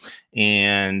infrastructure,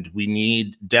 and we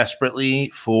need desperately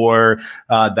for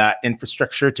that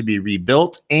infrastructure to be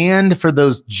rebuilt and for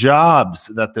those jobs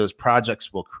that those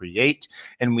projects will create.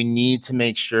 And we need to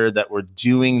make sure that we're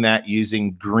doing that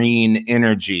using green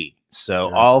energy.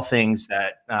 So all things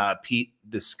that Pete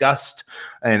discussed,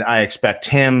 and I expect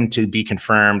him to be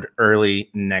confirmed early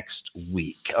next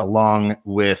week, along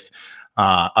with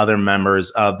other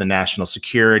members of the national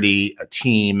security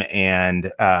team and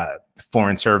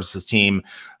foreign services team.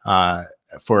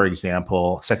 For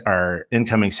example, our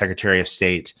incoming Secretary of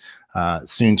State,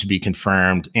 soon to be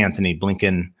confirmed, Anthony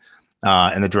Blinken,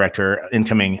 and the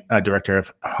incoming Director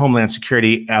of Homeland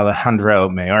Security, Alejandro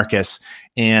Mayorkas,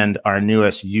 and our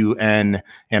newest UN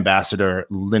Ambassador,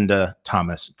 Linda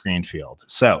Thomas Greenfield.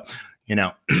 So, you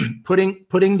know,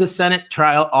 putting the Senate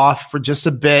trial off for just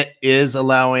a bit is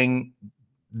allowing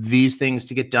these things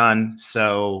to get done.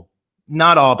 So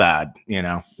not all bad, you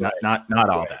know, not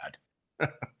all bad.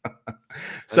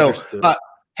 So,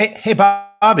 hey,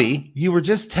 Bobby, you were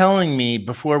just telling me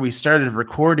before we started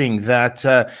recording that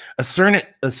a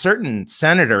certain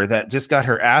senator that just got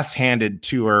her ass handed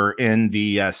to her in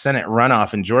the Senate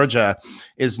runoff in Georgia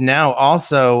is now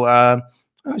also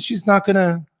she's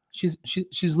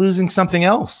losing something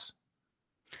else.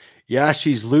 Yeah,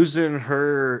 she's losing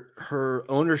her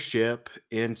ownership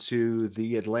into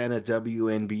the Atlanta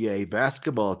WNBA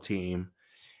basketball team.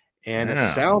 And it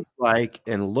sounds like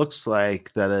and looks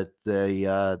like that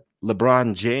the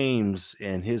LeBron James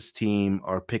and his team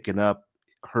are picking up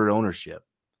her ownership.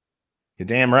 You're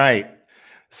damn right.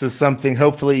 This is something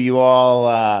hopefully you all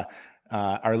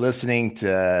are listening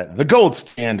to the gold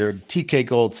standard TK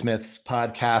Goldsmith's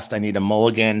podcast, I Need a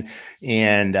Mulligan.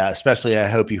 And especially I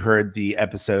hope you heard the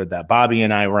episode that Bobby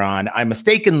and I were on. I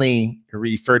mistakenly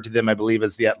referred to them, I believe,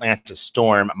 as the Atlanta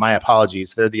Storm. My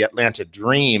apologies. They're the Atlanta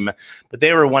Dream, but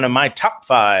they were one of my top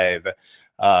 5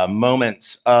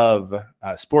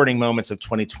 sporting moments of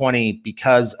 2020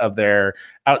 because of their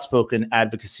outspoken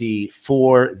advocacy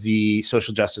for the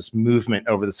social justice movement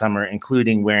over the summer,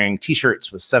 including wearing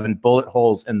t-shirts with 7 bullet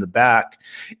holes in the back.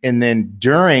 And then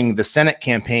during the Senate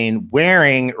campaign,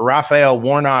 wearing Raphael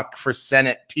Warnock for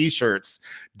Senate t-shirts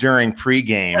during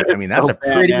pregame. I mean, that's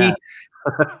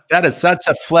that is such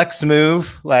a flex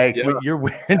move. Like you're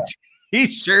wearing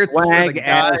t-shirts for the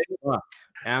guy.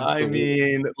 Absolutely. I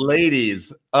mean,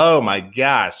 ladies, oh my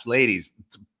gosh, ladies,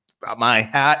 my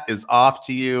hat is off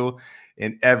to you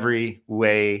in every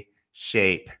way,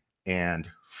 shape, and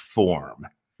form.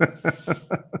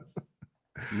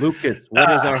 Lucas,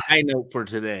 what is our high note for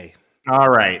today? All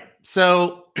right.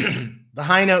 So the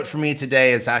high note for me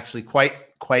today is actually quite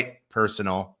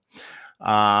personal.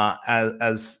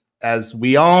 As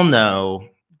we all know,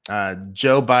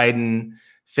 Joe Biden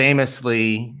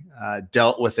famously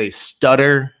dealt with a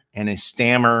stutter and a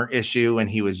stammer issue when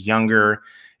he was younger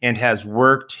and has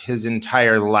worked his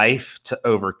entire life to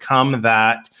overcome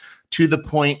that, to the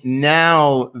point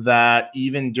now that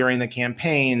even during the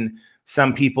campaign,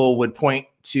 some people would point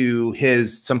to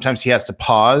sometimes he has to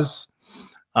pause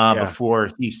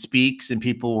before he speaks, and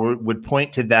people would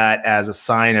point to that as a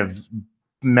sign of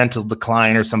mental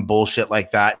decline or some bullshit like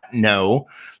that. No,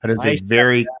 that is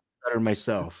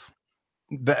myself.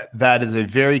 That is a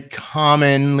very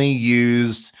commonly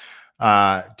used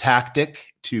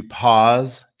tactic to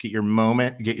pause, get your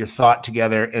moment, get your thought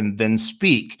together, and then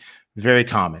speak. Very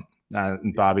common.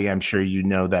 Bobby, I'm sure you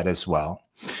know that as well.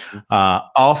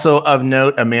 Also of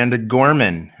note, Amanda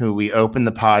Gorman, who we opened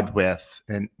the pod with,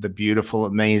 and the beautiful,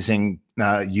 amazing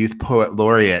youth poet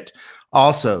laureate,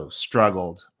 also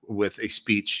struggled with a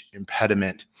speech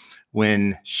impediment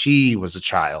when she was a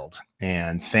child.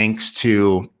 And thanks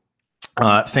to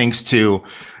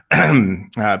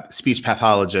speech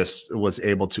pathologists, was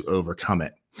able to overcome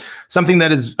it. Something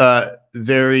that is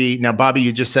now, Bobby,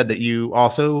 you just said that you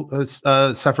also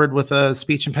suffered with a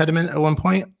speech impediment at one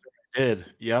point. I did.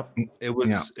 Yep. It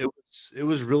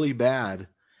was really bad.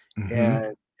 Mm-hmm. And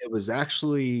it was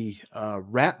actually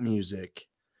rap music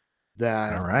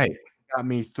that got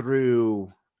me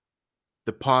through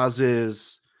the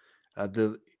pauses,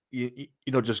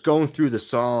 just going through the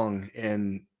song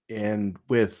and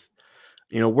with,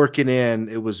 working in,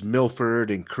 it was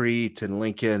Milford and Crete and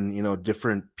Lincoln,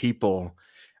 different people.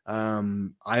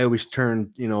 I always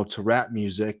turned, to rap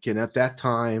music. And at that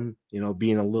time,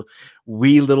 being a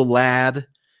little lad,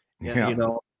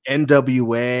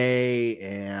 NWA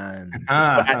and the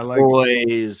I Fat like it.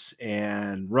 Boys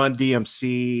and Run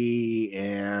DMC,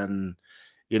 and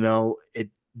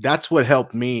that's what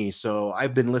helped me. So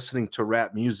I've been listening to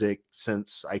rap music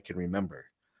since I can remember.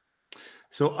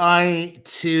 So I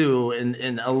too,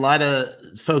 and a lot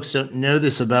of folks don't know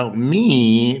this about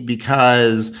me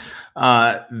because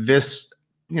this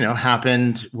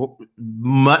happened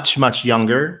much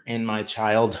younger in my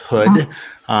childhood.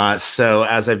 So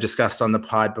as I've discussed on the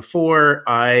pod before,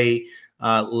 I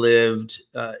lived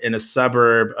in a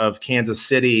suburb of Kansas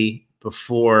City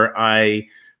before I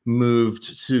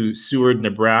moved to Seward,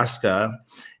 Nebraska,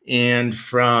 and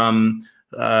from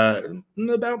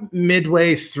about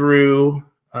midway through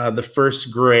the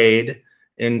first grade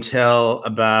until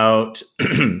about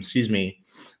excuse me,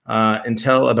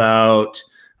 until about,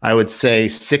 I would say,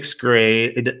 sixth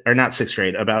grade, or not sixth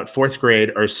grade, about fourth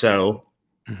grade or so.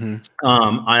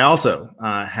 I also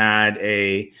had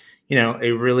a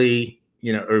really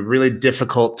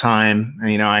difficult time.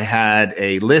 I had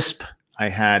a lisp, I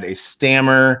had a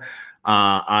stammer,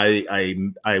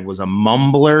 I was a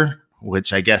mumbler,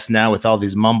 which I guess now with all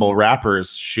these mumble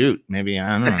rappers, shoot, maybe, I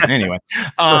don't know. Anyway,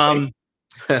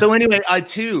 so anyway, I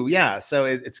too, yeah. So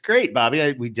it's great,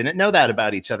 Bobby. We didn't know that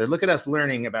about each other. Look at us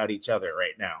learning about each other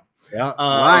right now. Yeah,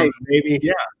 live,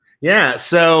 maybe. Yeah.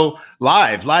 So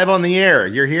live on the air.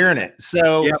 You're hearing it.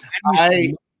 So yeah,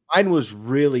 mine was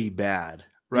really bad,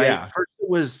 right? Yeah. First, it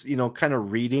was kind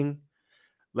of reading,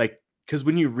 like, because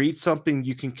when you read something,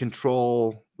 you can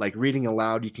control, like reading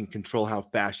aloud, you can control how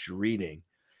fast you're reading.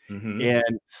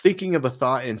 And thinking of a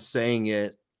thought and saying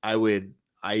it, I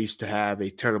used to have a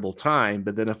terrible time.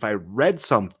 But then if I read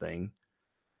something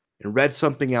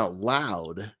out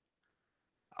loud,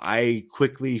 I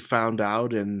quickly found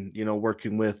out, and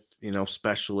working with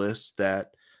specialists,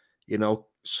 that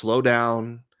slow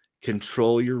down,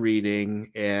 control your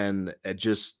reading. And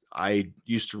I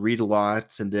used to read a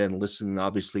lot and then listen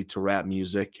obviously to rap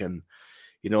music, and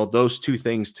those two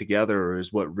things together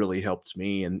is what really helped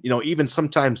me. And even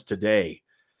sometimes today,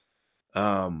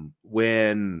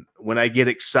 when I get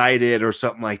excited or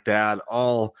something like that,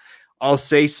 I'll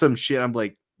say some shit. I'm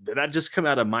like, did that just come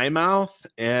out of my mouth?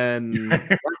 And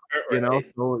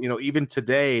so, even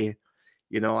today,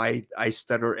 I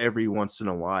stutter every once in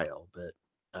a while,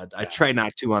 but I try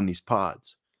not to on these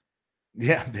pods.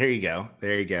 Yeah, there you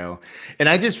go. And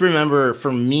I just remember,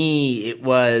 for me,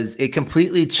 it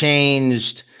completely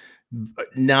changed,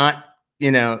 not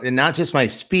just my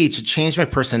speech, it changed my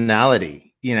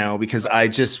personality, because I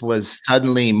just was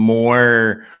suddenly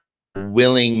more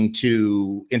willing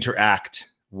to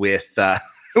interact with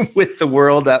with the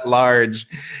world at large.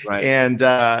 Right. And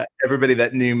everybody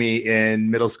that knew me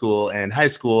in middle school and high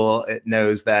school, it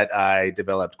knows that I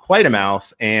developed quite a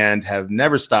mouth and have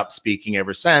never stopped speaking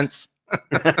ever since.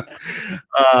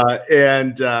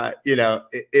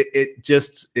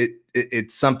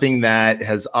 It's something that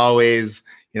has always,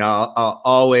 I'll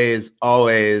always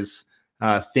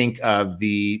think of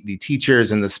the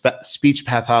teachers and the speech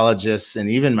pathologists, and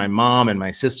even my mom and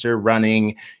my sister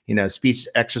running, speech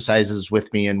exercises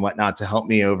with me and whatnot to help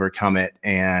me overcome it.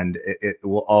 And it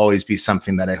will always be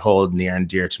something that I hold near and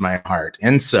dear to my heart.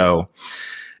 And so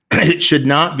it should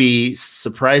not be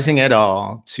surprising at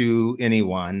all to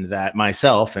anyone that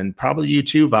myself, and probably you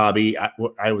too, Bobby,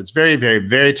 I was very, very,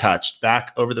 very touched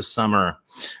back over the summer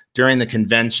during the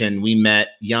convention. We met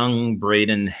young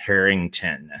Braden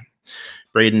Harrington.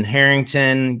 Braden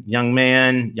Harrington, young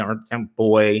man, young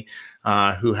boy,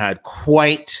 who had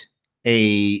quite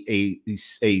a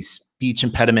speech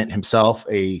impediment himself,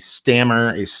 a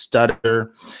stammer, a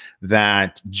stutter,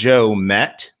 that Joe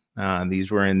met.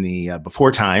 These were in the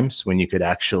before times when you could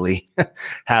actually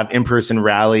have in-person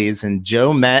rallies. And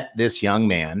Joe met this young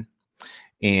man,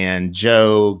 and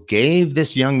Joe gave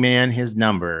this young man his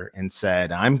number and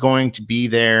said, I'm going to be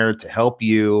there to help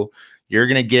you. You're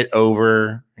going to get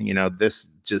over,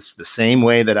 this just the same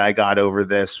way that I got over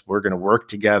this. We're going to work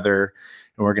together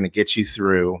and we're going to get you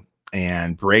through.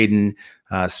 And Braden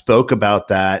spoke about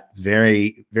that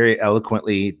very, very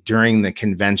eloquently during the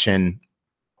convention,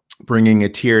 bringing a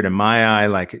tear to my eye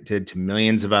like it did to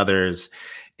millions of others.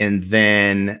 And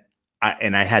then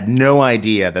I had no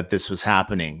idea that this was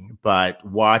happening, but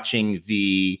watching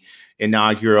the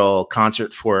inaugural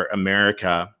Concert for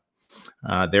America,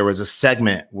 there was a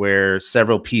segment where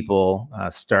several people,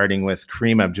 starting with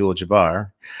Kareem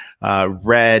Abdul-Jabbar,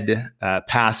 read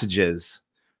passages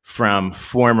from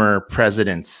former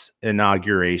presidents'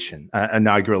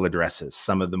 inaugural addresses,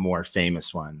 some of the more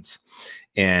famous ones.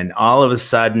 And all of a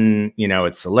sudden,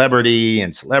 it's celebrity,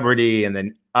 and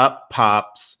then up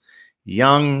pops,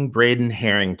 young Braden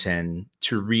Harrington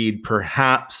to read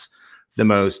perhaps the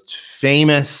most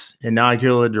famous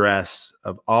inaugural address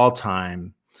of all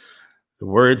time, the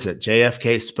words that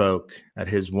JFK spoke at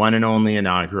his one and only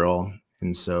inaugural.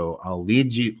 And so I'll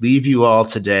leave you all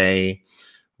today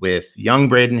with young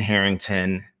Braden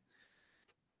Harrington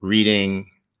reading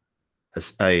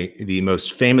the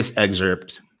most famous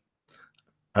excerpt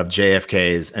of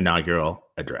JFK's inaugural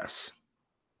address.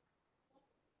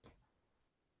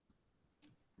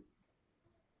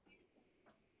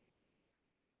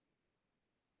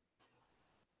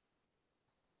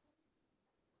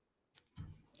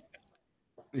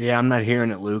 Yeah, I'm not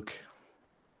hearing it, Luke.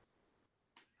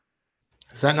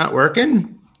 Is that not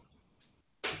working?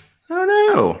 Oh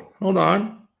no. Hold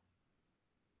on.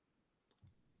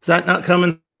 Is that not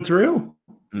coming through?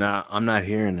 No, I'm not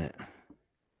hearing it.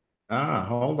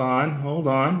 Hold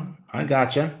on. I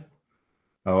gotcha.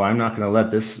 Oh, I'm not going to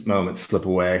let this moment slip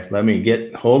away.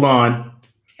 Hold on.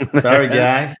 Sorry,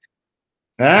 guys.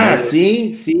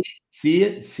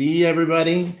 See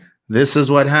everybody? This is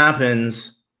what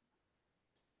happens.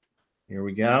 Here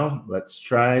we go. Let's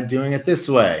try doing it this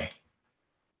way.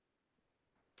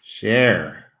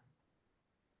 Share.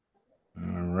 All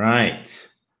right.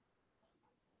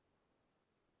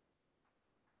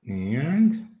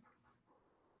 And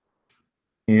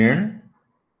here.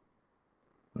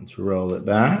 Let's roll it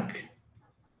back.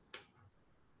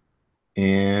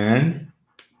 And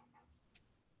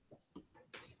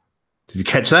did you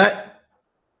catch that?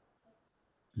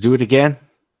 Do it again.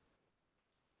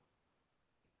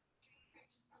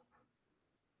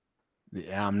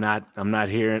 Yeah, I'm not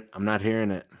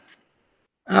hearing it.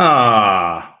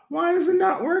 Why is it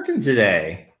not working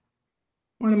today?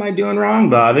 What am I doing wrong,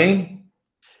 Bobby?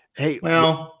 Hey,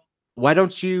 well, why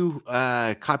don't you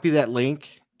copy that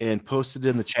link and post it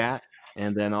in the chat,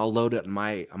 and then I'll load it on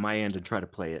my end and try to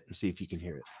play it and see if you can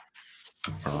hear it.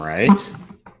 All right.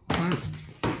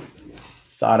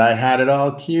 Thought I had it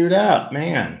all queued up,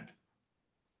 man.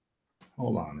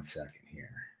 Hold on a second here.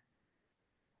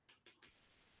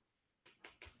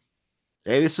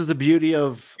 Hey, this is the beauty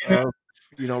of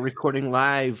recording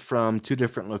live from two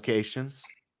different locations.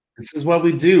 This is what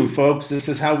we do, folks. This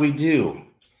is how we do.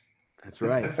 That's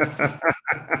right. Pop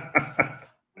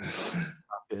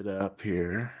it up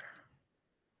here.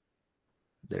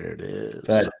 There it is.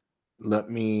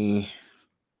 Let me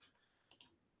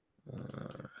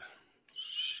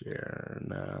share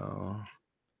now.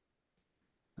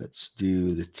 Let's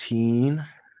do the teen.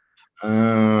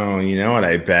 Oh, you know what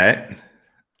I bet?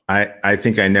 I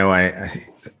think I know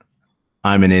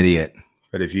I'm an idiot,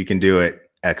 but if you can do it,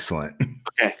 excellent.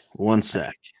 Okay, one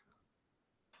sec.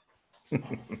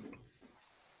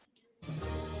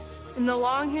 In the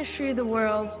long history of the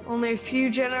world, only a few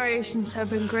generations have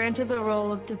been granted the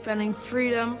role of defending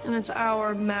freedom in its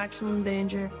hour of maximum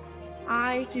danger.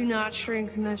 I do not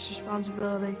shrink from this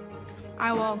responsibility.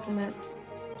 I welcome it.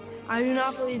 I do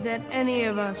not believe that any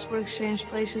of us will exchange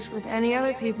places with any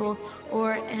other people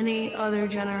or any other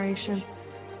generation.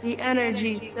 The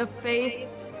energy, the faith,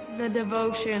 the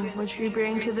devotion which we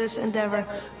bring to this endeavor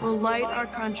will light our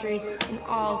country and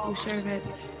all who serve it.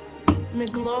 And the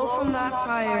glow from that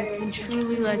fire can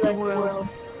truly light the world.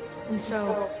 And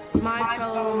so, my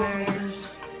fellow Americans,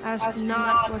 ask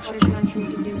not what your country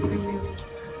can do for you.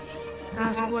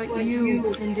 Ask what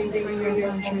you can do for your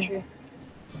country.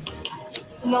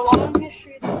 In the long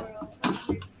history of the world,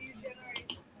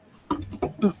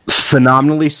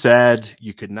 Phenomenally said.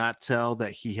 You could not tell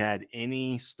that he had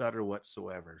any stutter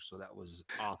whatsoever. So that was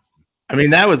awesome. I mean,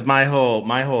 that was my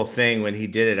whole thing when he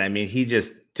did it. I mean, he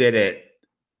just did it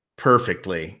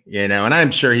perfectly, and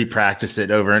I'm sure he practiced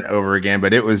it over and over again,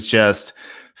 but it was just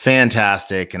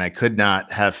fantastic. And I could not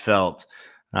have felt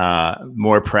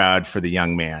more proud for the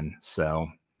young man. So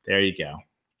there you go.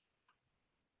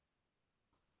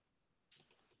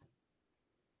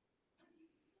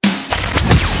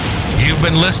 You've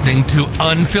been listening to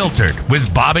Unfiltered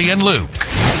with Bobby and Luke.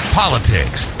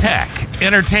 Politics, tech,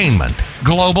 entertainment,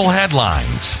 global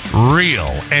headlines, real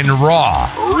and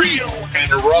raw. Real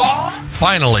and raw.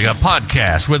 Finally, a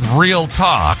podcast with real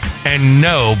talk and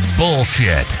no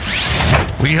bullshit.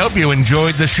 We hope you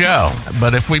enjoyed the show,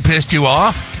 but if we pissed you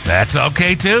off, that's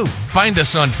okay too. Find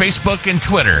us on Facebook and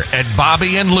Twitter at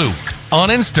Bobby and Luke, on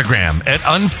Instagram at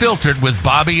Unfiltered with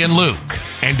Bobby and Luke,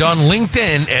 and on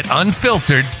LinkedIn at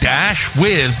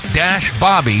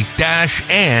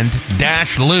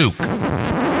Unfiltered-with-Bobby-and-Luke.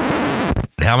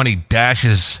 How many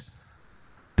dashes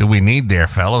do we need there,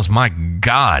 fellas? My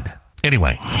God.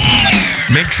 Anyway,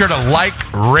 make sure to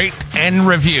like, rate, and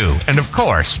review. And of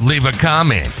course, leave a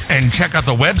comment. And check out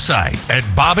the website at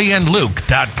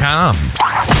bobbyandluke.com.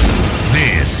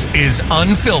 This is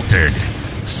Unfiltered,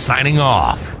 signing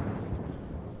off.